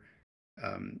never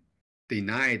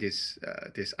deny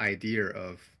this idea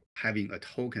of having a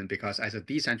token, because as a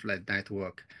decentralized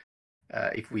network,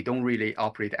 if we don't really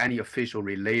operate any official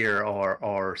relayer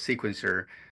or sequencer,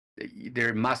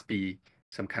 there must be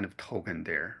some kind of token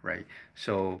there, right?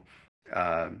 So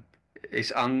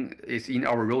it's in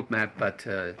our roadmap, but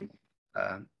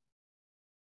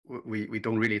we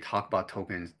don't really talk about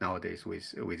tokens nowadays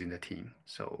within the team.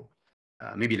 So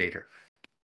maybe later.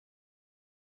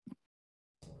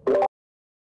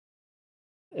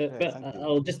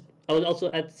 I will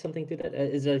also add something to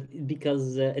that,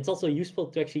 because it's also useful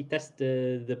to actually test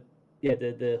the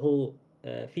whole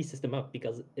fee system up,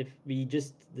 because if we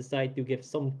just decide to give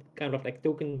some kind of like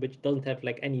token which doesn't have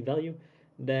like any value,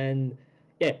 then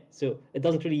yeah, so it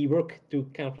doesn't really work to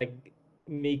kind of like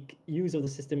make use of the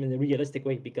system in a realistic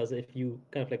way, because if you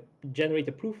kind of like generate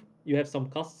a proof, you have some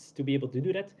costs to be able to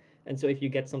do that. And so if you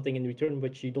get something in return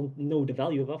which you don't know the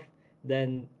value of,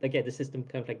 then like yeah, the system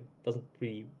kind of like doesn't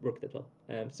really work that well.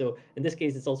 So in this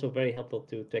case, it's also very helpful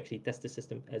to actually test the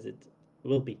system as it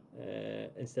will be,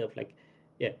 instead of like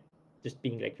yeah, just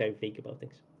being like very vague about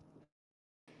things.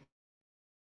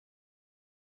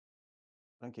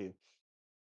 Thank you.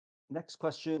 Next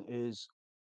question is,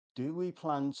 do we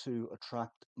plan to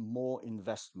attract more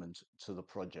investment to the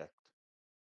project?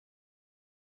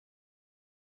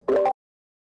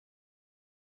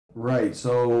 Right.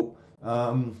 So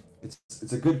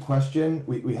it's a good question.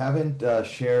 We haven't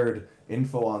shared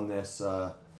info on this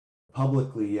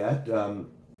publicly yet.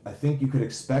 I think you could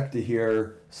expect to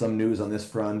hear some news on this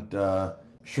front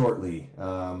shortly.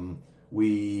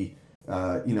 We,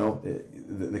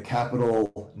 the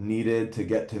capital needed to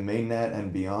get to mainnet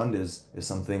and beyond is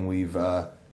something we've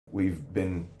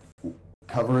been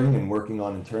covering and working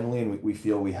on internally, and we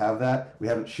feel we have that. We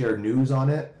haven't shared news on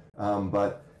it,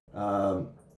 but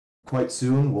quite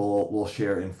soon we'll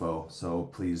share info. So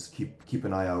please keep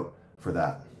an eye out for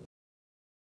that.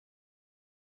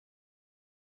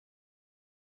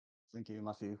 Thank you,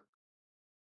 Matthew.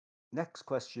 Next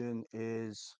question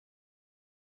is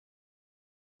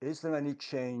there any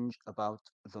change about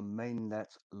the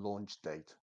mainnet launch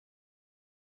date?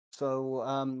 So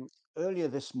earlier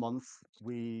this month,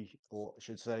 we, or I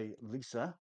should say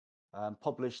Lisa,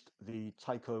 published the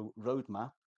Taiko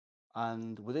roadmap.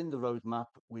 And within the roadmap,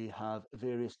 we have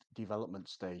various development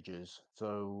stages.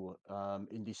 So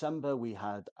in December, we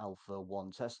had Alpha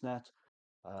 1 testnet.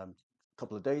 A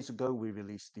couple of days ago, we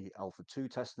released the Alpha 2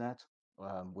 testnet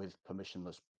with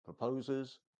permissionless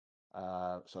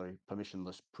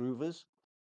permissionless provers.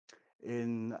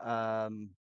 In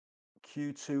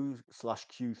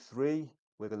Q2/Q3,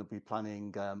 we're going to be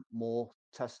planning more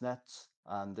testnets,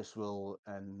 and this will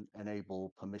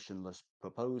enable permissionless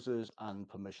proposers and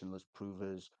permissionless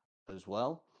provers as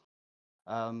well.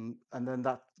 And then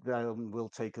that will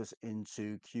take us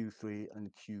into Q3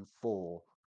 and Q4,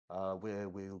 where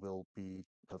we will be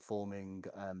performing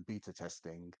beta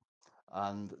testing.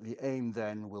 And the aim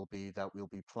then will be that we'll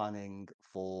be planning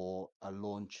for a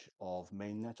launch of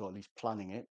mainnet, or at least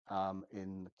planning it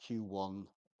in Q1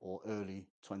 or early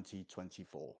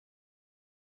 2024.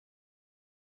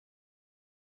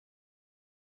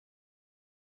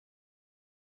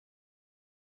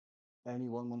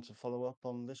 Anyone want to follow up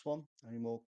on this one? Any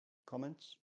more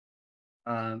comments?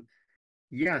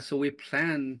 Yeah, so we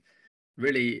plan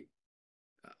really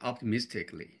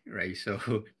optimistically, right?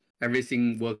 So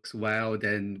everything works well,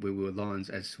 then we will launch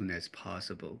as soon as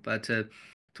possible. But to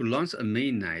launch a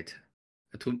mainnet,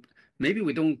 maybe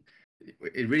we don't.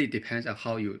 It really depends on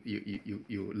how you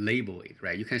label it,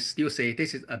 right? You can still say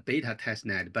this is a beta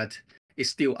testnet, but it's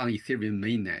still on Ethereum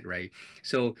mainnet, right?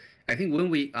 So I think when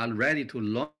we are ready to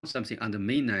launch something on the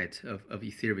mainnet of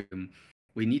Ethereum,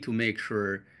 we need to make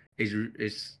sure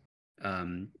is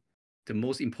the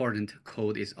most important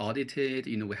code is audited.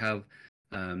 We have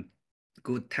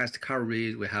good test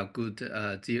coverage. We have good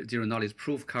zero knowledge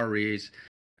proof coverage.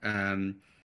 We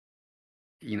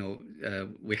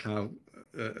have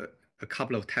a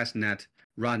couple of testnet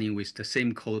running with the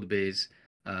same code base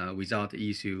without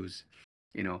issues.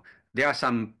 There are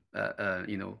some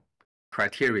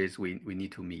criteria we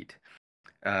need to meet.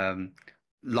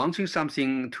 Launching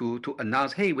something to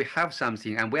announce, hey, we have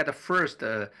something, and we are the first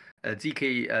type 1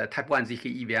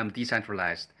 zkEVM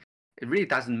decentralized. It really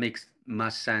doesn't make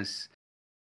much sense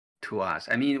to us.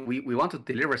 I mean, we want to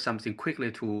deliver something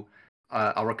quickly to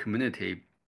our community,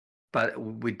 but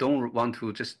we don't want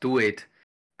to just do it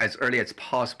as early as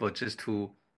possible just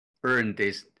to earn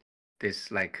this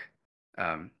like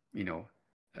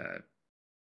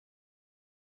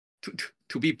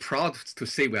to be proud to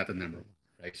say we are the number one,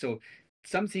 right? So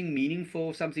something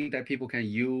meaningful, something that people can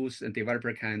use and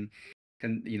developer can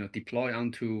deploy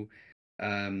onto,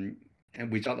 and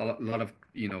without a lot of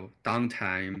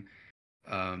downtime.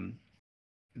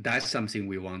 That's something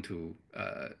we want to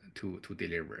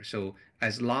deliver. So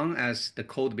as long as the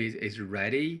code base is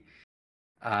ready,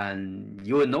 and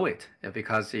you will know it,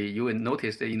 because you will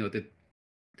notice that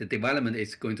the development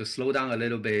is going to slow down a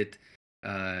little bit.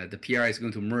 The PR is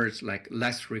going to merge like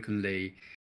less frequently.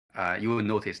 You will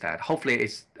notice that. Hopefully,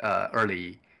 it's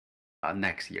early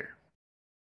next year.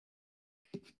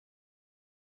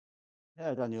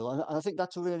 Yeah, Daniel, and I think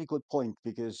that's a really good point,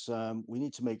 because we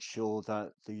need to make sure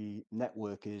that the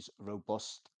network is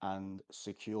robust and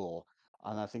secure.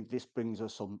 And I think this brings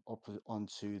us up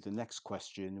onto the next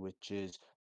question, which is,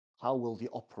 how will the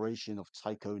operation of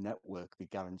Taiko network be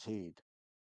guaranteed?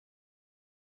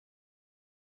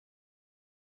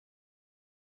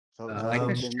 So I can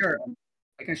then- share.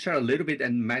 I can share a little bit,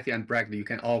 and Matthew and Brecht, you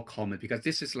can all comment because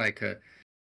this is like a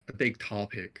big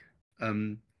topic.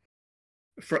 From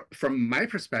my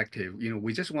perspective,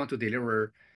 we just want to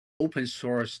deliver open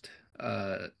sourced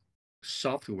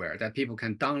software that people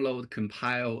can download,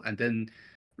 compile, and then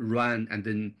run, and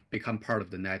then become part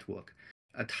of the network.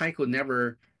 Taiko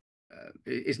never.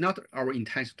 It's not our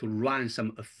intention to run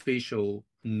some official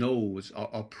nodes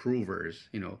or provers.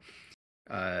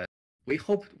 We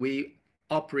hope we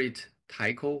operate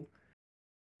Taiko,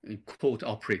 quote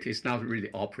operate. It's not really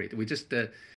operate. We just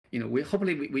we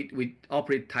hopefully we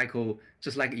operate Taiko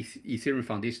just like Ethereum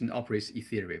Foundation operates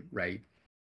Ethereum, right?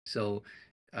 So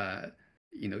the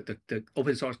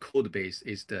open source code base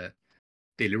is the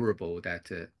deliverable that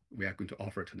we are going to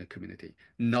offer to the community,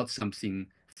 not some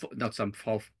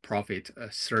for-profit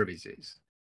services.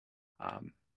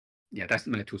 Yeah, that's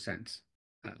my 2 cents.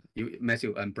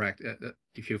 Matthew and Brecht,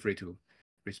 you feel free to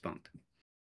respond.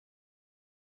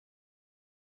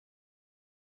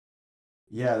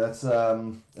 Yeah, that's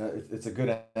it's a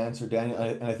good answer, Daniel,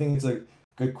 and I think it's a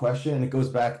good question, and it goes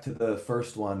back to the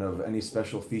first one of any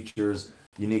special features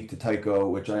unique to Taiko,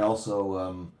 which I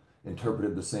also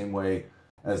interpreted the same way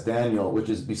as Daniel, which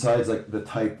is besides like the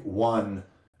type 1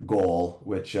 goal,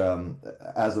 which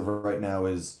as of right now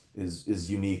is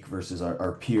unique versus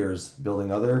our peers building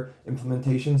other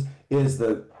implementations, is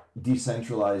the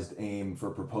decentralized aim for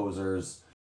proposers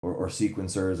or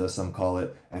sequencers, as some call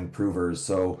it, and provers.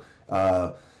 So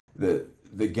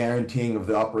the guaranteeing of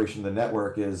the operation of the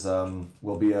network is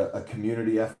will be a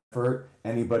community effort.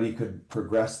 Anybody could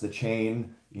progress the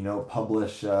chain,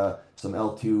 publish some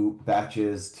L2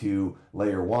 batches to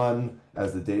layer 1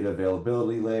 as the data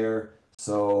availability layer.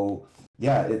 So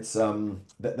yeah, it's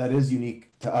that is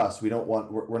unique to us.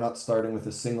 We're not starting with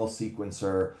a single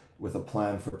sequencer with a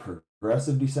plan for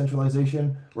progressive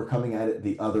decentralization. We're coming at it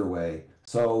the other way.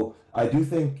 So I do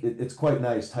think it's quite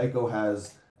nice. Taiko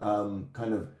has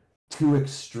kind of 2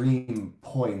 extreme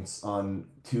points on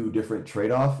 2 different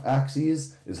trade-off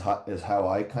axes is how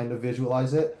I kind of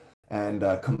visualize it, and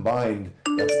combined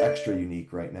that's extra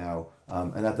unique right now,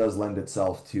 and that does lend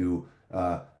itself to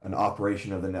an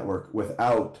operation of the network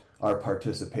without our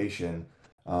participation.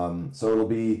 So it'll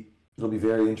be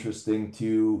very interesting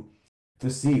to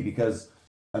see, because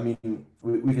I mean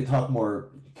we could talk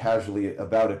more casually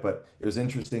about it, but it was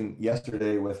interesting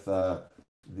yesterday with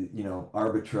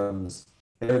Arbitrum's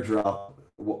airdrop.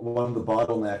 One of the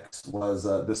bottlenecks was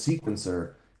the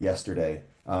sequencer yesterday.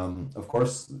 Of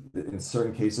course, in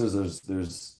certain cases,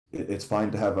 it's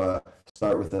fine to have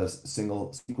start with a single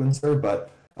sequencer,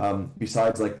 but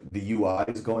besides like the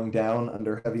UIs going down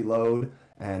under heavy load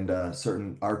and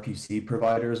certain RPC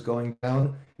providers going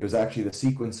down, it was actually the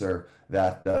sequencer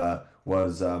that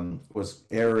was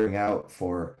erroring out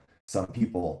for some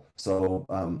people. So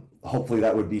hopefully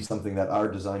that would be something that our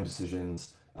design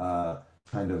decisions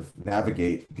kind of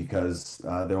navigate, because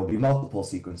there will be multiple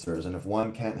sequencers, and if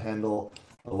one can't handle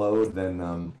a load,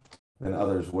 then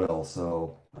others will.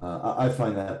 So I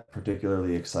find that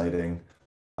particularly exciting.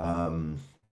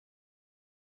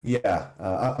 Yeah,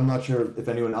 I'm not sure if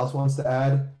anyone else wants to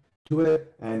add to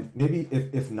it, and maybe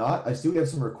if not, I see we have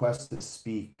some requests to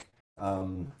speak.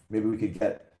 Maybe we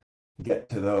could get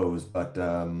to those, but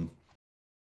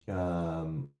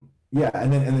yeah,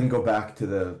 and then go back to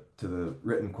the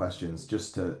written questions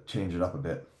just to change it up a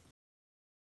bit.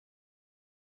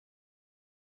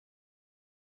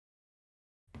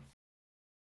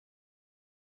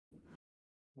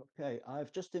 Okay,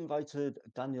 I've just invited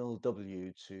Daniel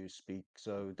W to speak.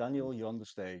 So Daniel, you're on the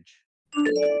stage.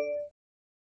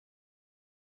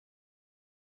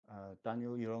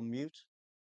 Daniel, you're on mute.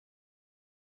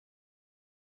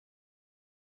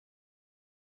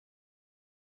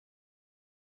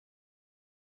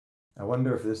 I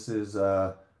wonder if this is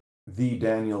the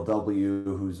Daniel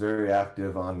W, who's very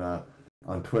active on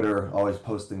Twitter, always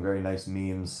posting very nice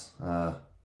memes. I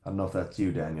don't know if that's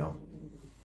you, Daniel.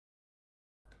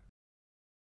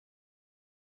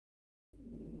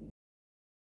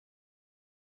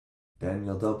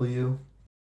 Daniel W.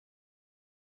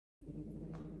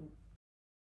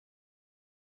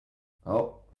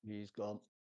 Oh, He's gone.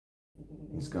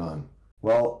 he's gone.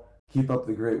 Well, keep up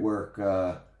the great work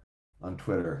on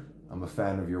Twitter. I'm a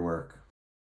fan of your work.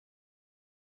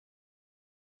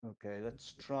 Okay,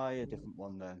 let's try a different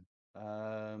one then.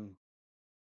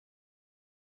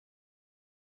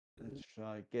 Let's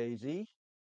try Gazy.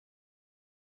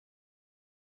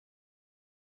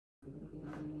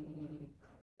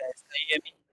 Guys, can you hear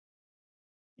me?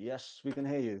 Yes, we can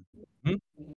hear you.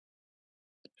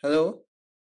 Hello?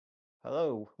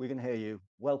 Hello, we can hear you.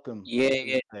 Welcome Yeah, to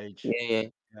yeah, the stage. yeah.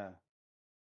 Yeah.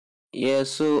 Yeah,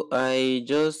 so I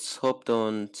just hopped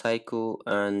on Taiko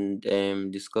and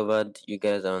discovered you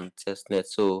guys on testnet.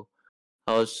 So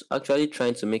I was actually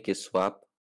trying to make a swap.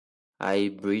 I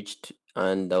breached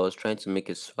and I was trying to make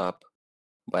a swap,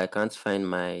 but I can't find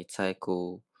my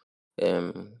Taiko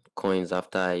coins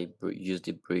after I used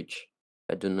the bridge.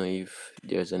 I don't know if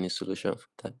there's any solution for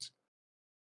that.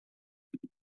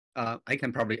 I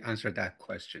can probably answer that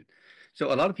question.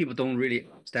 So a lot of people don't really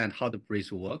understand how the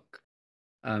bridge work.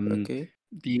 Okay.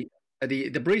 The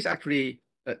bridge actually,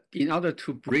 in order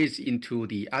to bridge into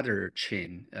the other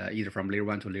chain, either from layer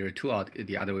 1 to layer 2 or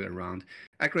the other way around,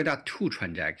 actually there are two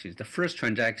transactions. The first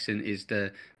transaction is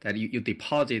that you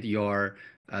deposit your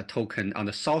token on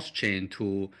the source chain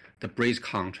to the bridge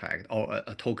contract or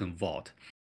a token vault.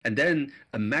 And then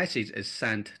a message is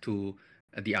sent to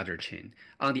the other chain.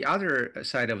 On the other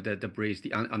side of the bridge,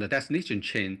 on the destination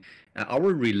chain,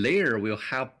 our relayer will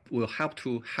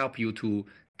help you to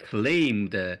claim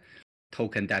the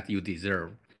token that you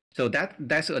deserve. So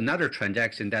that's another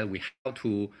transaction that we have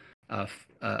to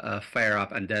fire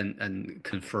up and then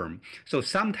confirm. So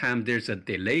sometimes there's a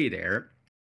delay there,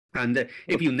 and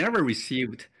if you never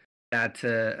received that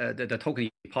the token you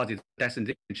deposit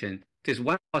destination chain, there's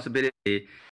one possibility.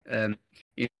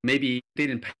 Maybe you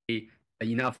didn't pay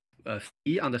enough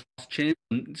fee on the source chain,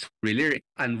 so really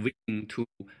unwilling to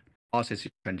process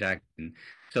your transaction.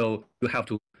 So you have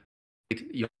to it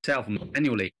yourself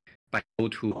manually by go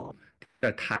to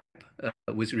the type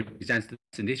which represents the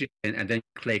destination and then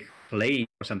click claim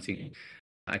or something.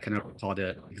 I cannot recall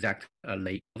the exact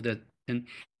label of the and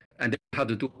then how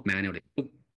to do it manually. So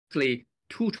basically,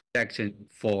 two transactions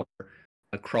for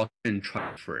cross-chain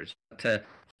transfers. But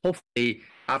hopefully,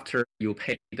 after you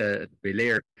pay the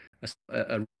relayer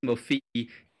a reasonable fee,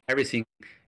 everything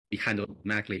be handled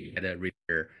automatically by the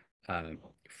relayer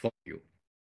for you.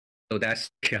 So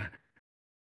that's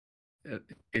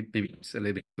maybe it's a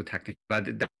little bit too technical, but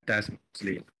that's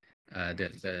mostly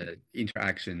the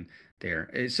interaction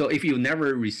there. So if you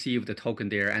never receive the token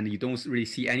there and you don't really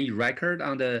see any record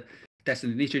on the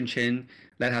destination chain,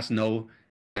 let us know,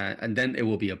 and then it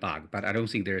will be a bug. But I don't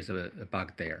think there's a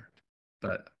bug there.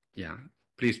 But yeah,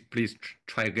 please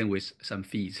try again with some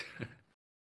fees.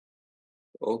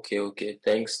 Okay.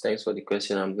 Thanks for the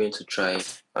question. I'm going to try.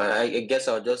 I guess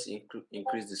I'll just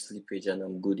increase the slippage and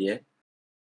I'm good, yeah?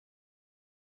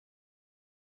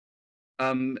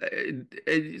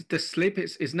 The slip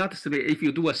is not slip. If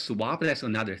you do a swap, that's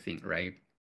another thing, right?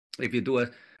 If you do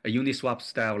a Uniswap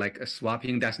style, like a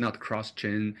swapping, that's not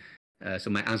cross-chain.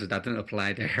 So my answer doesn't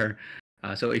apply there.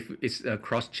 So if it's a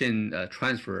cross-chain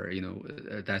transfer,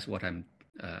 that's what I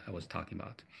was talking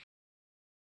about.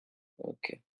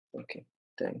 Okay.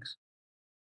 Thanks.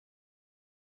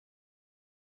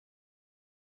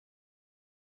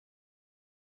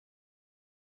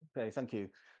 Okay, thank you.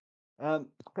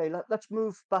 Okay, let's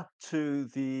move back to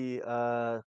the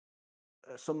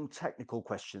some technical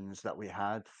questions that we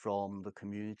had from the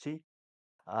community.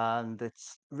 And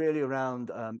it's really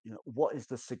around what is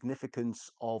the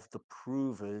significance of the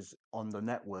provers on the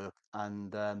network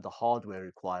and the hardware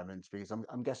requirements, because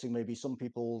I'm guessing maybe some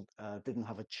people didn't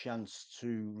have a chance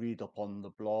to read up on the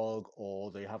blog,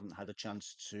 or they haven't had a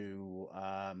chance to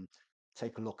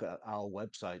take a look at our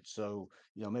website. So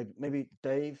maybe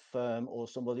Dave or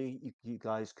somebody, you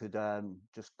guys could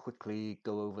just quickly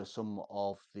go over some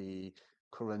of the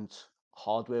current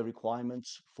hardware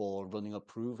requirements for running a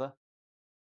prover.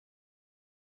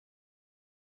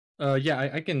 Yeah,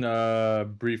 I can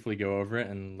briefly go over it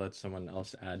and let someone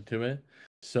else add to it.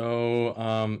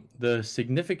 So the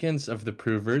significance of the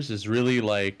provers is really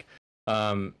like,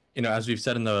 as we've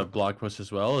said in the blog post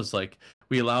as well, is like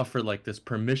we allow for like this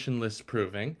permissionless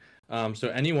proving. So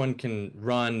anyone can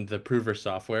run the prover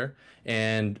software,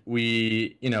 and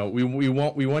we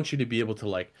want you to be able to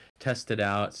like test it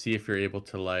out, see if you're able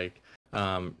to like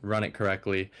run it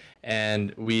correctly,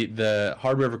 and the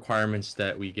hardware requirements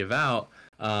that we give out,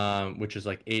 which is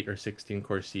like 8 or 16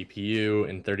 core CPU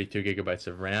and 32 gigabytes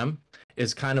of RAM,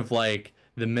 is kind of like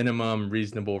the minimum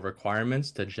reasonable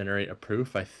requirements to generate a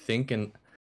proof. I think, and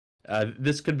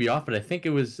this could be off, but I think it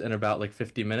was in about like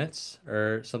 50 minutes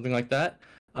or something like that.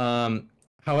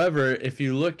 However, if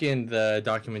you look in the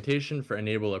documentation for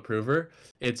enable a prover,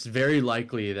 it's very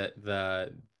likely that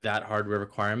that hardware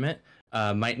requirement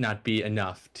might not be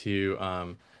enough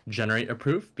to generate a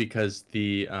proof, because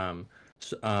the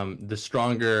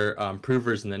stronger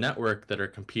provers in the network that are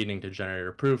competing to generate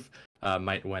a proof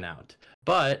might win out.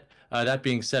 But that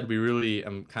being said, we really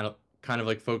kind of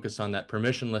like focus on that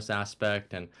permissionless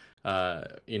aspect, and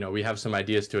we have some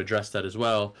ideas to address that as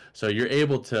well. So you're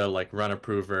able to like run a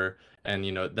prover, and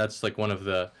that's like one of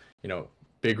the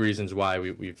big reasons why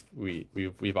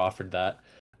we've offered that,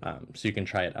 so you can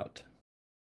try it out.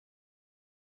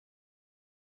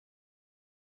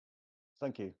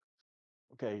 Thank you.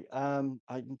 Okay, I'm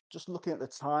just looking at the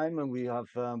time, and we have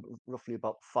roughly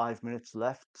about 5 minutes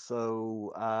left.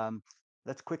 So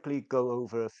let's quickly go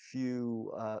over a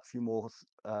few more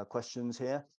questions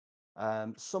here.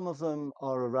 Some of them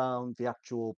are around the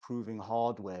actual proving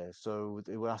hardware. So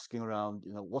they were asking around,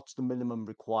 what's the minimum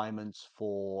requirements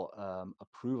for a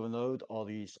prover node? Are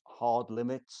these hard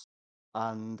limits?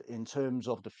 And in terms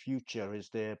of the future, is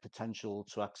there potential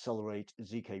to accelerate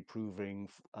zk proving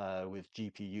with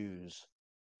GPUs?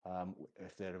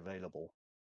 If they're available.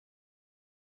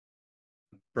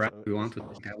 Brecht, So we want to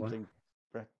is take that one. something,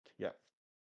 Brecht? Yeah.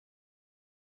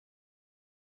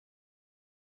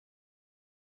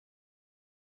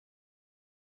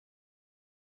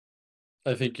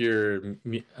 I think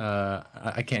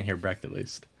I can't hear Brecht at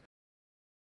least.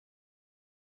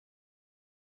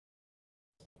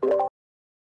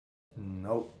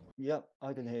 Nope. Yeah,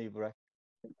 I can hear you, Brecht.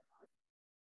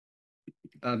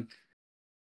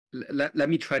 Let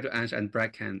me try to answer, and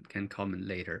Brad can comment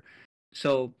later.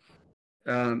 So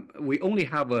we only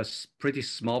have a pretty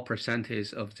small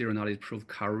percentage of zero knowledge proof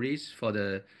coverage for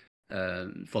the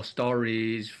for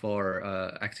storage, for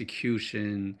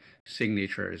execution,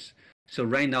 signatures. So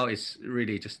right now it's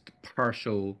really just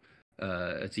partial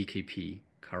ZKP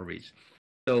coverage.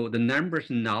 So the numbers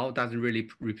now doesn't really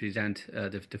represent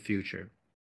the future.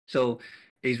 So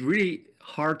it's really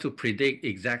hard to predict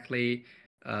exactly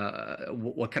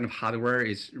what kind of hardware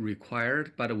is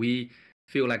required, but we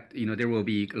feel like there will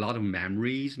be a lot of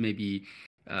memories, maybe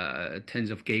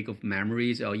tens of gig of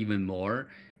memories or even more,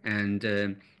 and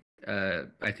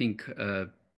I think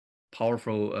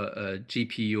powerful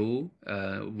GPU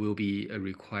will be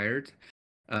required.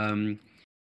 By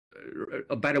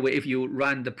the way, if you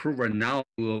run the prover now,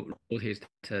 you will notice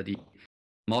that the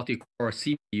multi-core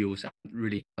CPUs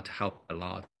really not help a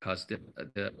lot because the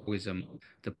algorithm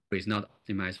is not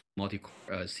optimized for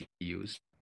multi-core CPUs.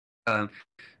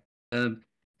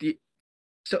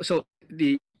 So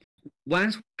the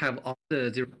once we have all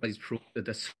the zero knowledge proof,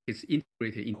 the circuits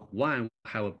integrated in one,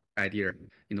 we have an idea,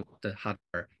 the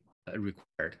hardware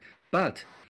required. But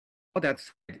all that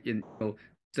said,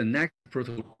 the next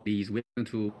protocol is we're going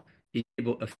to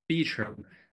enable a feature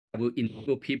that will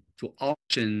enable people to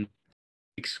option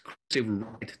exclusive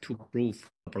right to prove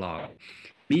a block,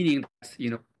 meaning that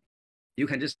you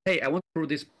can just, hey, I want to prove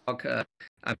this block.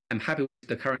 I'm happy with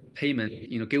the current payment.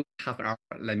 Give me half an hour,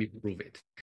 let me prove it.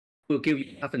 We'll give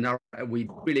you half an hour. We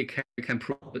really can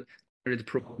prove it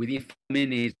within 5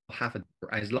 minutes or half an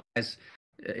hour, as long as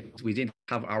it's within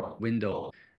half hour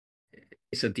window.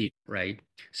 It's a deal, right?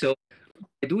 So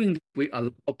by doing this, we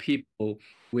allow people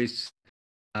with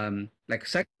like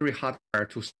secondary hardware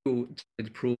to still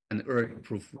prove and earn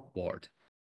proof reward.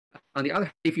 On the other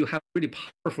hand, if you have really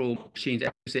powerful machines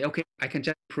and you say, okay, I can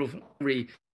just prove every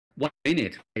 1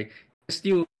 minute, right?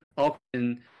 Still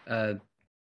often the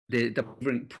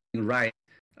proving right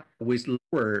with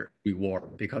lower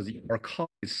reward because your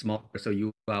cost is smaller, so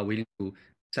you are willing to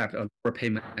accept a lower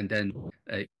payment and then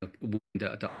win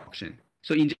the auction.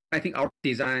 So in general, I think our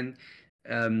design,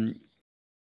 the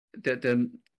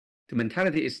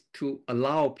mentality is to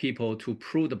allow people to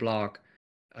prove the block,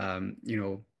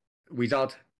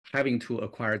 without having to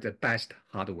acquire the best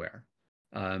hardware.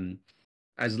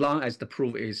 As long as the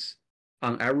proof is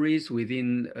on average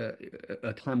within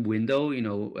a time window,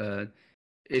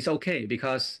 it's okay,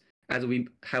 because as we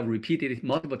have repeated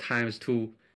multiple times to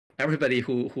everybody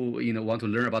who want to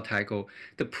learn about Taiko,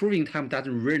 the proving time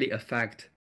doesn't really affect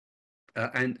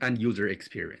end user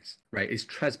experience, right? It's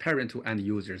transparent to end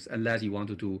users unless you want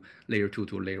to do layer 2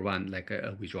 to layer 1 like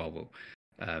a withdrawal,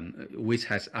 which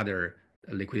has other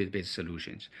liquidity-based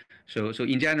solutions. So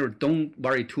in general, don't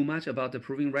worry too much about the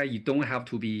proving right. You don't have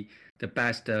to be the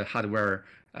best hardware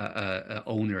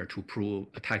owner to prove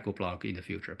a Taiko block in the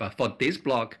future. But for this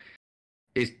block,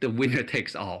 it's the winner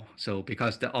takes all. So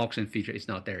because the auction feature is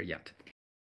not there yet.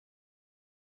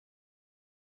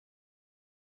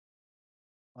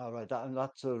 All right,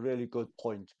 that's a really good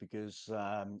point, because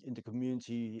in the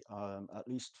community, at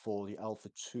least for the Alpha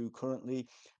 2 currently,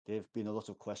 there have been a lot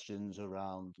of questions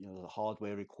around the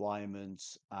hardware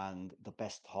requirements and the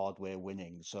best hardware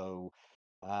winning. So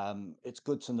it's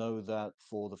good to know that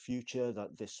for the future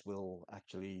that this will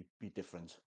actually be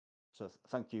different. So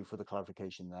thank you for the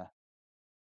clarification there.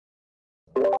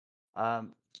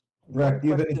 Brecht, do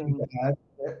you have question. anything to add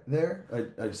there?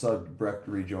 I just saw Brecht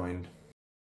rejoined.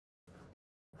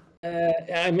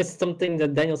 I missed something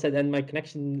that Daniel said, and my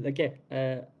connection. Like,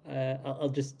 I'll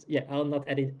just I'll not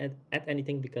add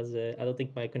anything because I don't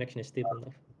think my connection is stable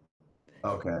enough.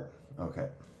 Okay. Okay.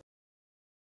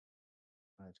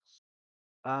 Right.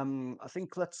 I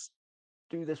think let's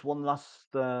do this one last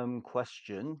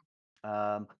question.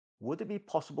 Would it be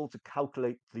possible to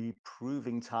calculate the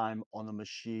proving time on a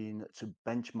machine to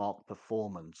benchmark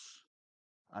performance?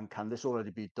 And can this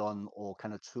already be done, or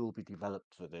can a tool be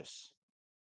developed for this?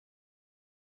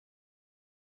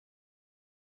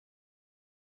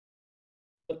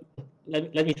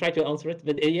 Let me try to answer it,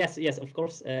 but yes, of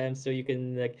course. So you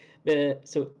can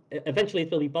eventually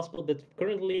it will be possible, but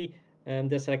currently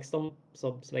there's like some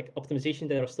like optimization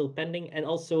that are still pending, and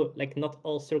also like not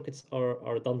all circuits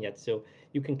are done yet. So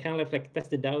you can kind of like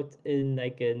test it out in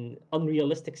like an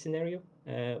unrealistic scenario,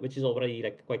 which is already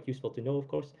like quite useful to know, of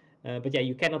course. But yeah,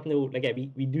 you cannot know, like,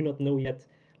 we do not know yet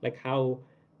like how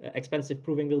expensive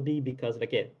proving will be, because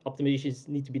like optimizations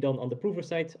need to be done on the prover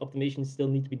side, optimizations still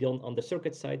need to be done on the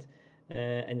circuit side,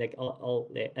 and like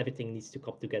everything needs to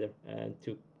come together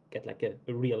to get like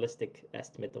a realistic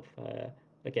estimate of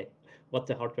what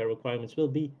the hardware requirements will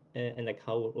be, and like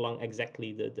how long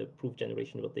exactly the proof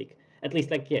generation will take. At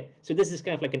least like so this is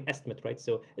kind of like an estimate, right?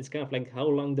 So it's kind of like how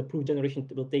long the proof generation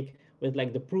will take with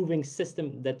like the proving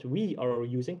system that we are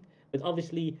using. But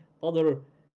obviously other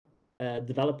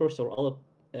developers or other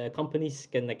companies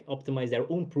can like optimize their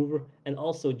own prover and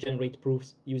also generate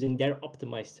proofs using their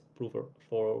optimized prover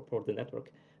for the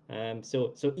network.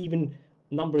 So even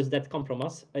numbers that come from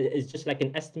us is just like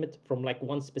an estimate from like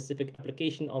one specific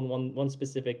application on one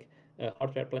specific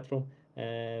hardware platform.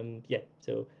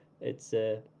 So it's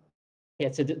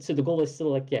so the goal is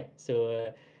still like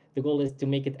the goal is to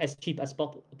make it as cheap as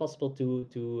possible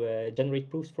to generate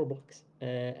proofs for blocks,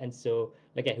 and so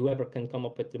like whoever can come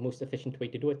up with the most efficient way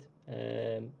to do it,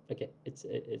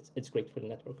 it's great for the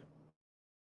network.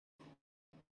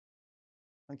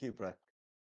 Thank you, Brett.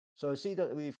 So I see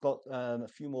that we've got a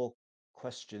few more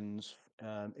questions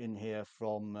in here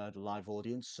from the live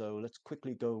audience. So let's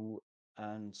quickly go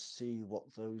and see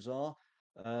what those are.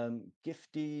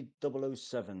 Gifty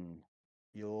 007,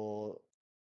 you're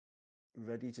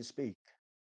ready to speak.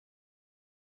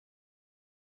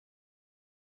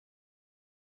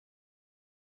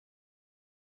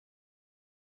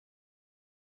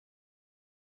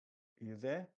 Are you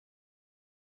there?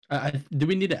 Do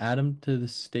we need to add him to the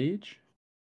stage?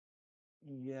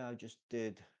 Yeah, I just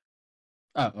did.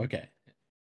 Oh, okay.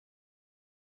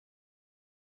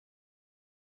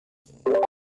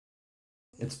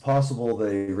 It's possible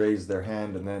they raised their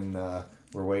hand and then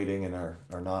we're waiting and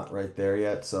are not right there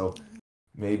yet. So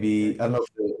maybe, I don't know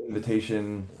if the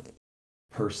invitation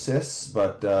persists,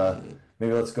 but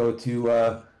maybe let's go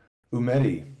to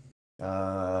Umedi.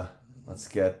 Let's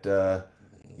get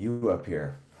you up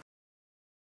here.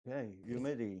 Okay,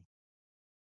 Umedi.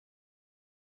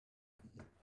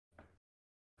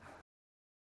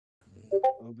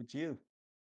 Over to you.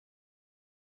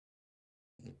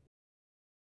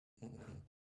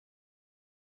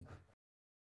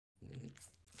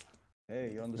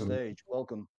 Hey, you're on the stage.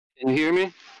 Welcome. Can you hear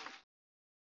me?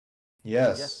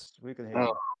 Yes. Yes, we can hear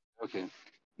you. Okay.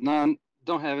 No,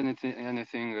 don't have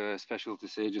anything special to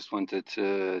say. Just wanted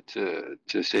to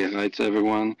say hi to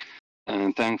everyone,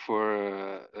 and thank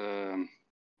for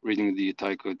reading the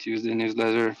Taiko Tuesday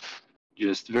newsletter.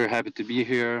 Just very happy to be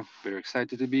here. Very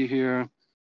excited to be here,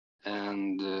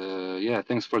 and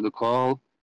thanks for the call.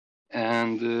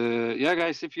 And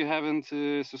guys, if you haven't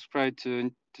subscribed to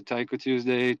Taiko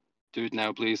Tuesday, do it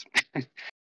now, please.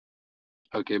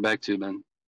 Okay, back to you, Ben.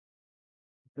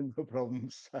 No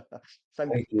problems.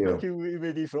 Thank you. Thank you,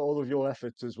 Umedi, for all of your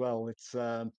efforts as well. It's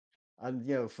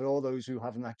and for all those who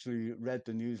haven't actually read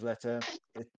the newsletter,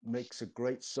 it makes a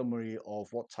great summary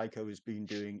of what Taiko has been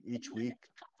doing each week,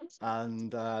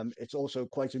 and it's also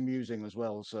quite amusing as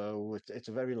well. So it's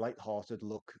a very light-hearted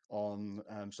look on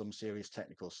some serious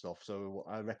technical stuff. So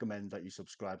I recommend that you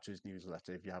subscribe to his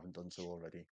newsletter if you haven't done so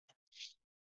already.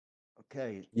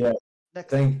 Okay. Yeah. Next.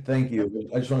 Thank you.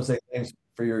 I just want to say thanks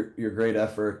for your great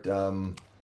effort.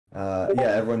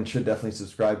 Everyone should definitely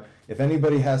subscribe. If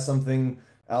anybody has something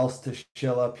else to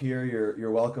shill up here,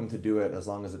 you're welcome to do it as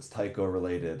long as it's Taiko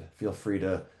related. Feel free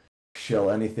to shill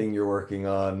anything you're working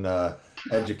on,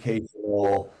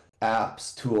 educational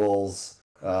apps, tools,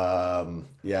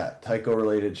 Taiko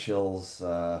related shills,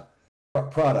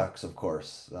 products, of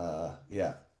course.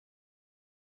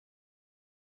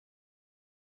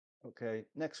 Okay,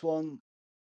 next one.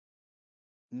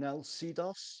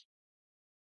 Nelsidos.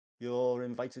 you're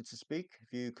invited to speak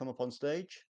if you come up on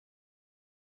stage.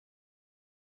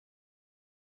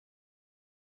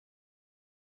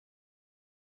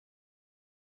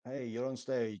 Hey, you're on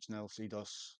stage now,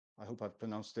 Cedos. I hope I've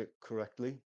pronounced it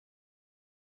correctly.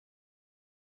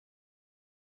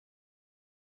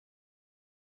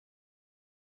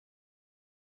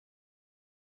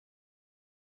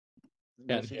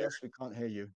 No, Can't hear. Cedos, we can't hear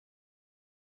you.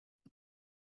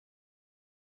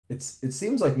 It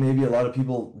seems like maybe a lot of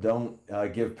people don't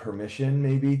give permission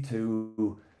maybe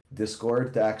to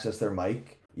Discord to access their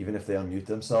mic, even if they unmute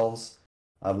themselves.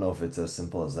 I don't know if it's as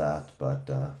simple as that, but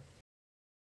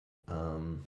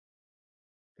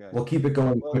Okay. we'll keep it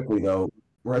going Well, quickly though.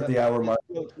 We're at the hour mark.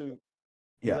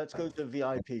 Yeah. Let's go to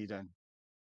VIP then.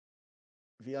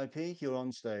 VIP, you're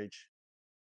on stage.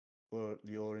 Or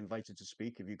you're invited to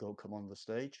speak if you come on the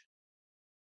stage.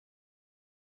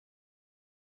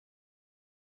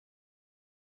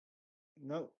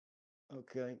 No.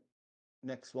 Okay.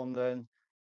 Next one then.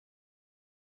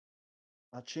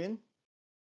 Achin.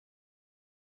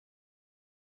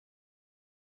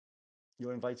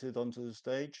 You're invited onto the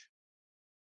stage.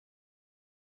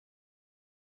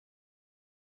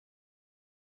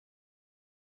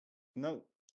 No.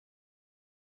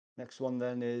 Next one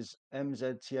then is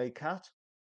MZTA Cat.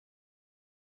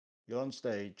 You're on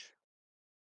stage.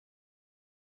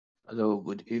 Hello,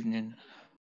 good evening.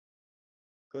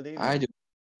 Good I evening. do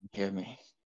hear me.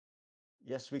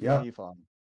 Yes, we can Yeah. hear you fine.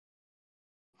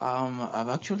 I've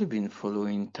actually been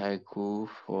following Taiko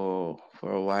for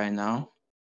a while now,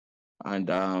 and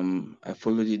I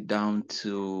followed it down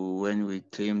to when we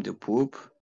claimed the Pope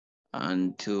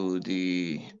and to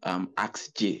the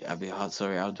AXJ.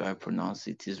 Sorry, how do I pronounce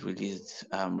it? Is released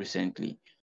recently.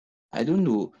 I don't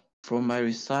know. From my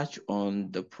research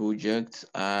on the project,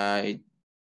 I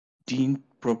didn't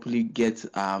properly get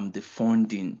the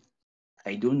funding.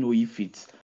 I don't know if it's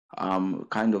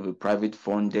kind of a private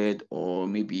funded or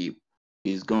maybe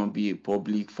it's gonna be a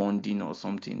public funding or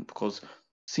something, because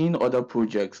seeing other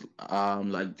projects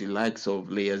like the likes of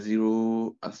Layer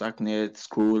Zero, ASACNet,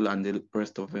 Scroll and the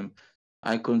rest of them,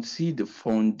 I can see the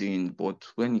funding, but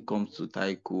when it comes to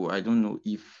Taiko, I don't know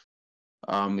if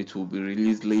it will be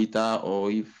released later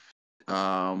or if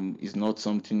it's not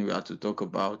something we have to talk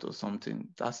about or something.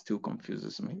 That still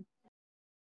confuses me.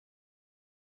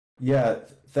 Yeah,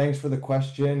 thanks for the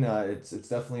question. It's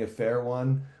definitely a fair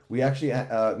one. We actually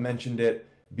mentioned it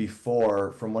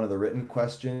before from one of the written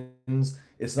questions.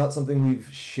 It's not something we've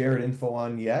shared info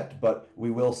on yet, but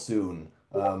we will soon.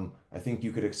 I think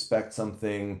you could expect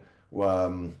something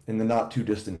in the not too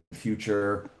distant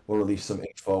future. We'll release some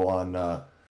info on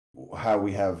how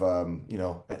we have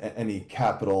any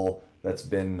capital that's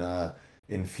been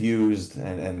infused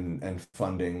and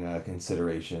funding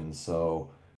considerations. So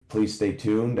please stay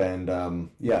tuned and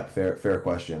yeah, fair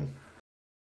question.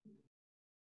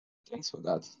 Thanks for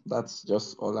that. That's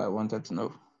just all I wanted to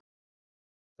know.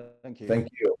 Thank you. Thank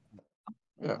you.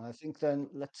 Yeah. I think then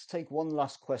let's take one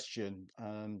last question.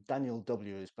 Daniel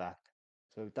W is back.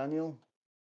 So Daniel,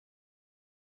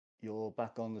 you're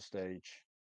back on the stage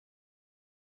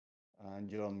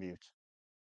and you're on mute.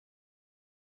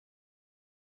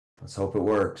 Let's hope it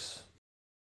works.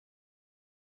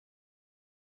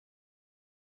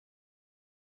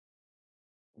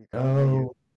 We can't hear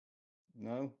you.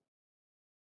 No, No?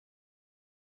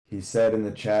 he said in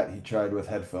the chat he tried with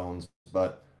headphones,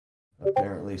 but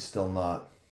apparently still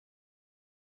not.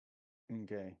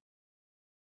 Okay.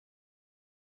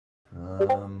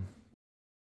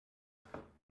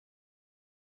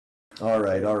 All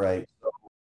right.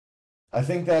 I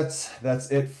think that's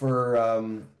it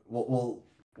for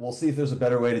we'll see if there's a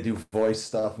better way to do voice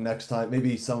stuff next time.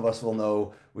 Maybe some of us will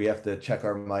know we have to check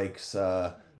our mics.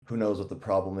 Who knows what the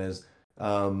problem is?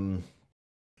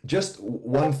 Just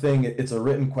one thing. It's a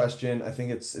written question. I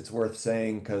think it's worth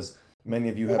saying because many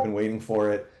of you have been waiting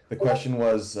for it. The question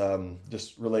was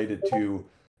just related to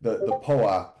the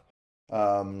POAP.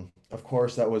 Of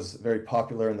course, that was very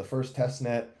popular in the first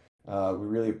testnet. We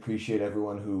really appreciate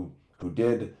everyone who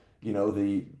did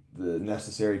the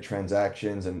necessary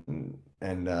transactions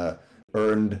and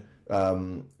earned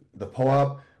the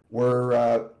POAP.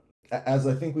 We're as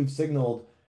I think we've signaled,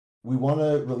 we want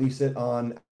to release it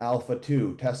on Alpha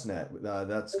 2 testnet.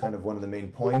 That's kind of one of the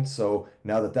main points. So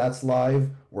now that that's live,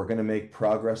 we're going to make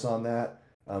progress on that.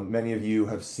 Many of you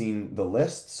have seen the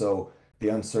list, so the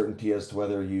uncertainty as to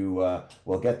whether you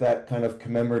will get that kind of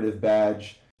commemorative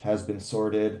badge has been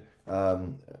sorted.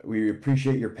 We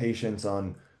appreciate your patience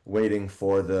on waiting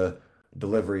for the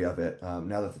delivery of it.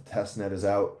 Now that the testnet is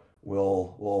out,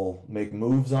 we'll make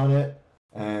moves on it.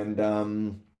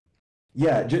 And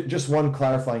yeah, just one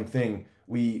clarifying thing.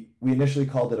 we initially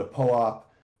called it a POAP.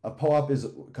 A POAP is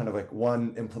kind of like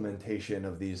one implementation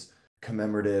of these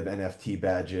commemorative NFT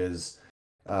badges.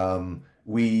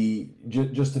 We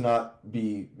just to not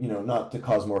be, not to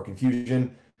cause more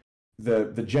confusion,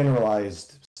 the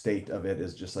generalized state of it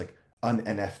is just like an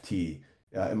NFT.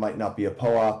 It might not be a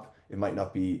POAP, it might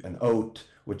not be an OAT,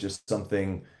 which is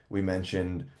something we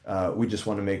mentioned. We just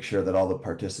want to make sure that all the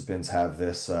participants have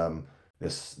this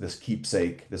this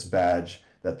keepsake, this badge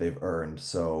that they've earned.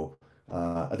 So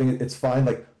I think it's fine.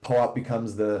 Like POAP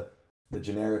becomes the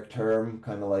generic term,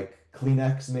 kind of like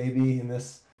Kleenex maybe in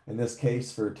this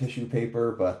case for tissue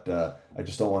paper, but I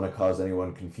just don't want to cause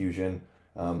anyone confusion.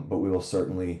 But we will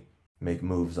certainly make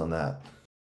moves on that.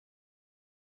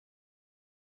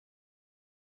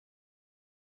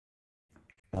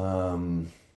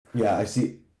 Yeah,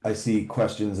 I see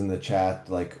questions in the chat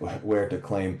like where to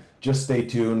claim. Just stay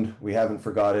tuned. We haven't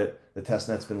forgot it. The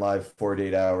testnet's been live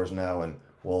 48 hours now, and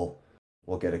we'll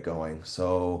get it going.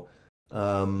 So,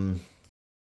 all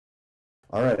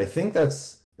right. I think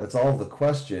that's all of the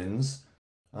questions.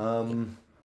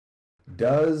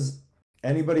 Does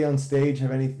anybody on stage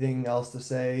have anything else to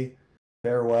say?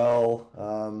 Farewell.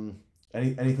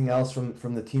 Anything else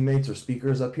from the teammates or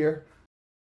speakers up here?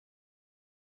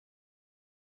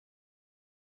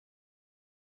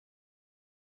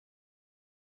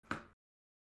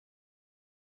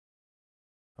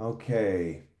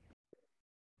 Okay,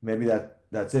 maybe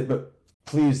that's it. But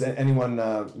please, anyone,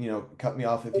 cut me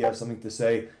off if you have something to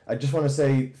say. I just want to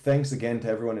say thanks again to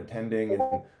everyone attending. And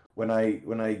when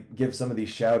I give some of these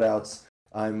shout outs,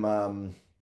 I'm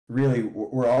really,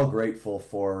 we're all grateful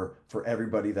for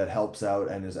everybody that helps out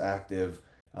and is active.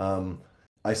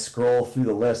 I scroll through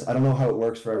the list. I don't know how it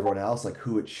works for everyone else, like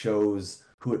who it shows,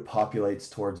 who it populates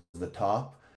towards the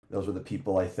top. Those are the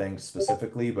people I thank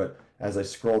specifically. But as I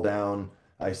scroll down,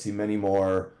 I see many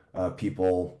more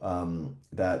people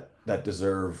that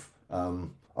deserve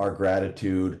our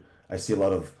gratitude. I see a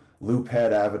lot of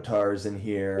loophead avatars in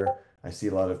here. I see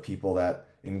a lot of people that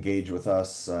engage with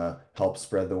us, help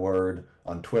spread the word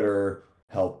on Twitter,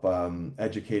 help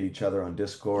educate each other on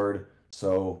Discord.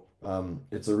 So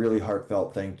it's a really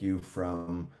heartfelt thank you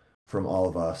from all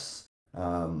of us.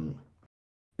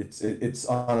 It's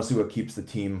honestly what keeps the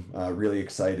team really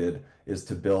excited, is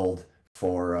to build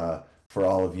for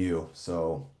all of you.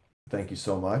 So thank you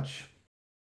so much.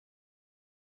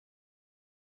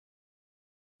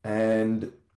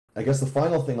 And I guess the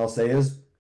final thing I'll say is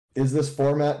this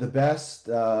format the best?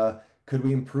 Could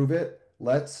we improve it?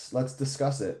 Let's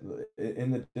discuss it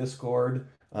in the Discord.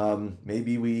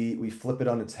 Maybe we flip it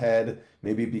on its head.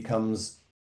 Maybe it becomes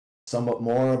somewhat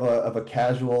more of a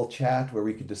casual chat where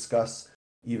we could discuss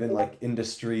even like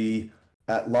industry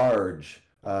at large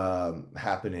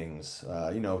happenings,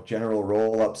 general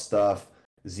roll-up stuff,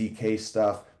 zk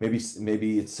stuff.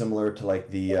 Maybe it's similar to like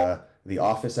the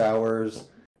office hours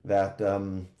that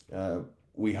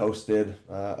we hosted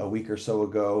a week or so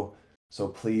ago. So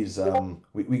please,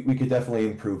 we could definitely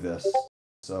improve this.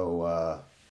 So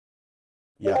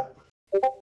yeah.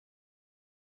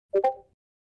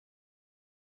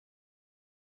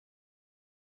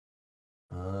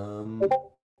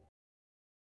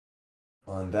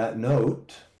 On that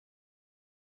note,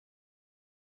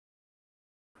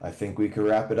 I think we could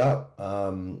wrap it up.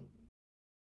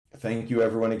 Thank you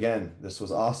everyone again. This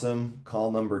was awesome.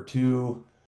 Call number 2,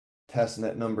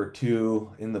 testnet number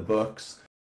 2 in the books.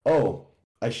 Oh,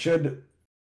 we should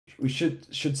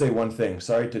say one thing.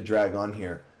 Sorry to drag on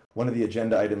here. One of the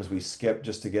agenda items we skipped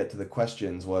just to get to the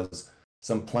questions was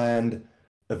some planned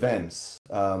events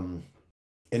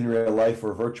in real life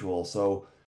or virtual. So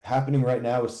happening right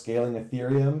now is Scaling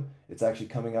Ethereum. It's actually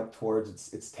coming up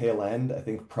towards its tail end. I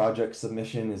think project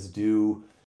submission is due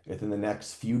within the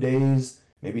next few days,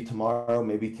 maybe tomorrow,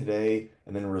 maybe today,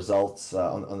 and then results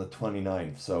on the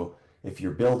 29th. So if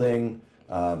you're building,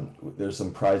 there's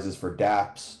some prizes for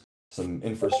dApps, some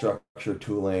infrastructure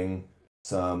tooling,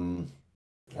 some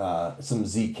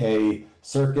zk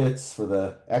circuits for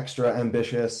the extra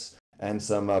ambitious, and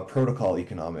some protocol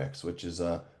economics, which is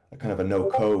a kind of a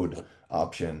no-code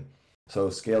option. So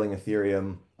Scaling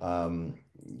Ethereum,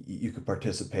 you could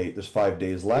participate. There's 5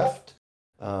 days left,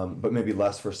 but maybe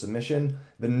less for submission.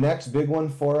 The next big one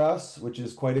for us, which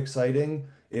is quite exciting,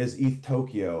 is ETH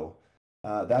Tokyo.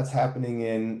 That's happening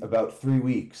in about 3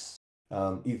 weeks.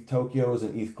 ETH Tokyo is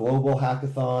an ETH Global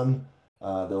hackathon.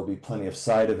 There'll be plenty of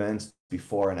side events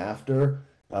before and after.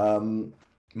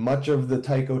 Much of the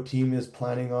Taiko team is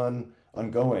planning on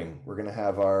going. We're going to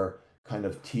have our kind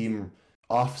of team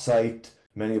offsite.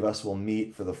 Many of us will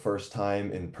meet for the first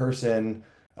time in person.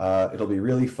 It'll be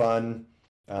really fun.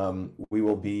 We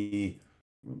will be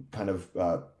kind of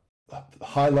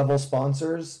high level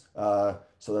sponsors.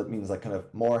 So that means like kind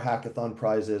of more hackathon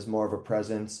prizes, more of a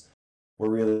presence. We're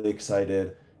really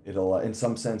excited. It'll, in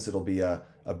some sense, it'll be a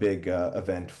big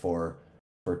event for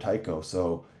Taiko.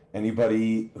 So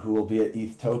anybody who will be at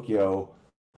ETH Tokyo,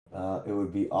 it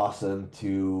would be awesome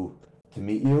to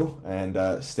meet you,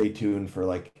 and stay tuned for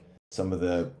like some of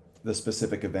the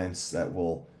specific events that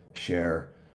we'll share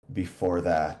before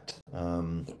that.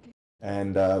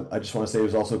 And I just want to say it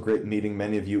was also great meeting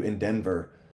many of you in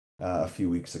Denver a few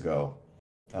weeks ago.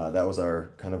 That was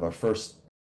our first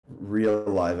real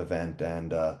live event,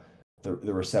 and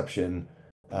the reception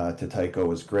to Taiko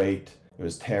was great. It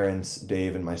was Terrence,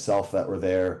 Dave, and myself that were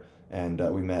there, and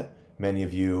we met many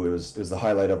of you. It was the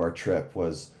highlight of our trip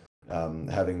was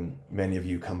having many of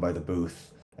you come by the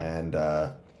booth, and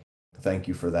thank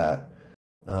you for that.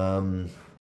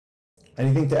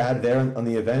 Anything to add there on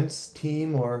the events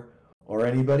team or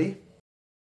anybody?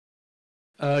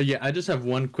 Yeah, I just have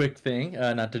one quick thing,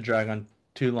 not to drag on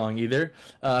too long either,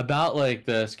 about like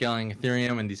the scaling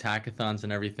Ethereum and these hackathons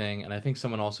and everything. And I think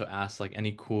someone also asked like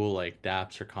any cool like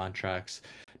dApps or contracts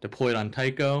deployed on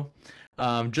Taiko.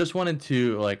 Just wanted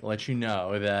to like let you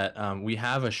know that we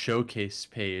have a showcase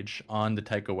page on the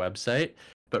Taiko website,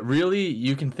 but really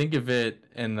you can think of it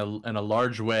in a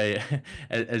large way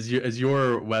as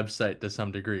your website to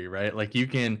some degree, right? Like you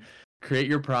can create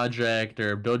your project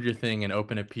or build your thing and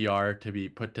open a PR to be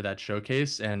put to that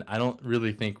showcase. And I don't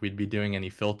really think we'd be doing any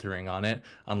filtering on it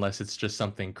unless it's just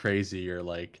something crazy or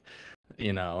like,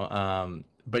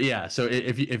 but yeah, so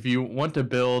if you want to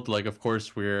build, like, of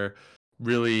course, we're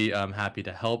really happy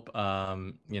to help,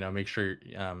 make sure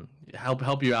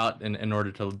help you out in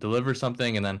order to deliver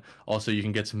something. And then also you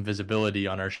can get some visibility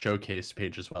on our showcase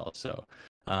page as well. So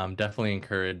definitely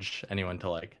encourage anyone to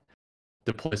like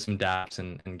deploy some dApps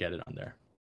and get it on there.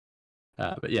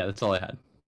 But yeah, that's all I had.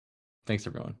 Thanks,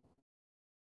 everyone.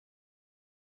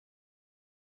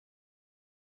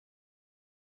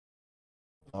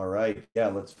 All right, yeah,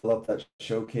 let's fill up that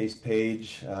showcase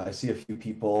page. I see a few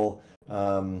people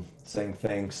saying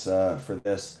thanks for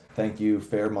this. Thank you,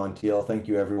 Fair Montiel. Thank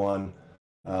you, everyone.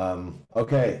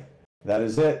 Okay, that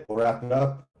is it. We'll wrap it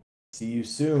up. See you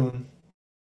soon.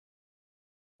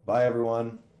 Bye,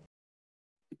 everyone.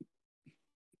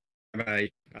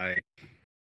 Bye. Bye.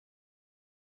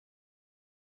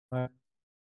 Bye.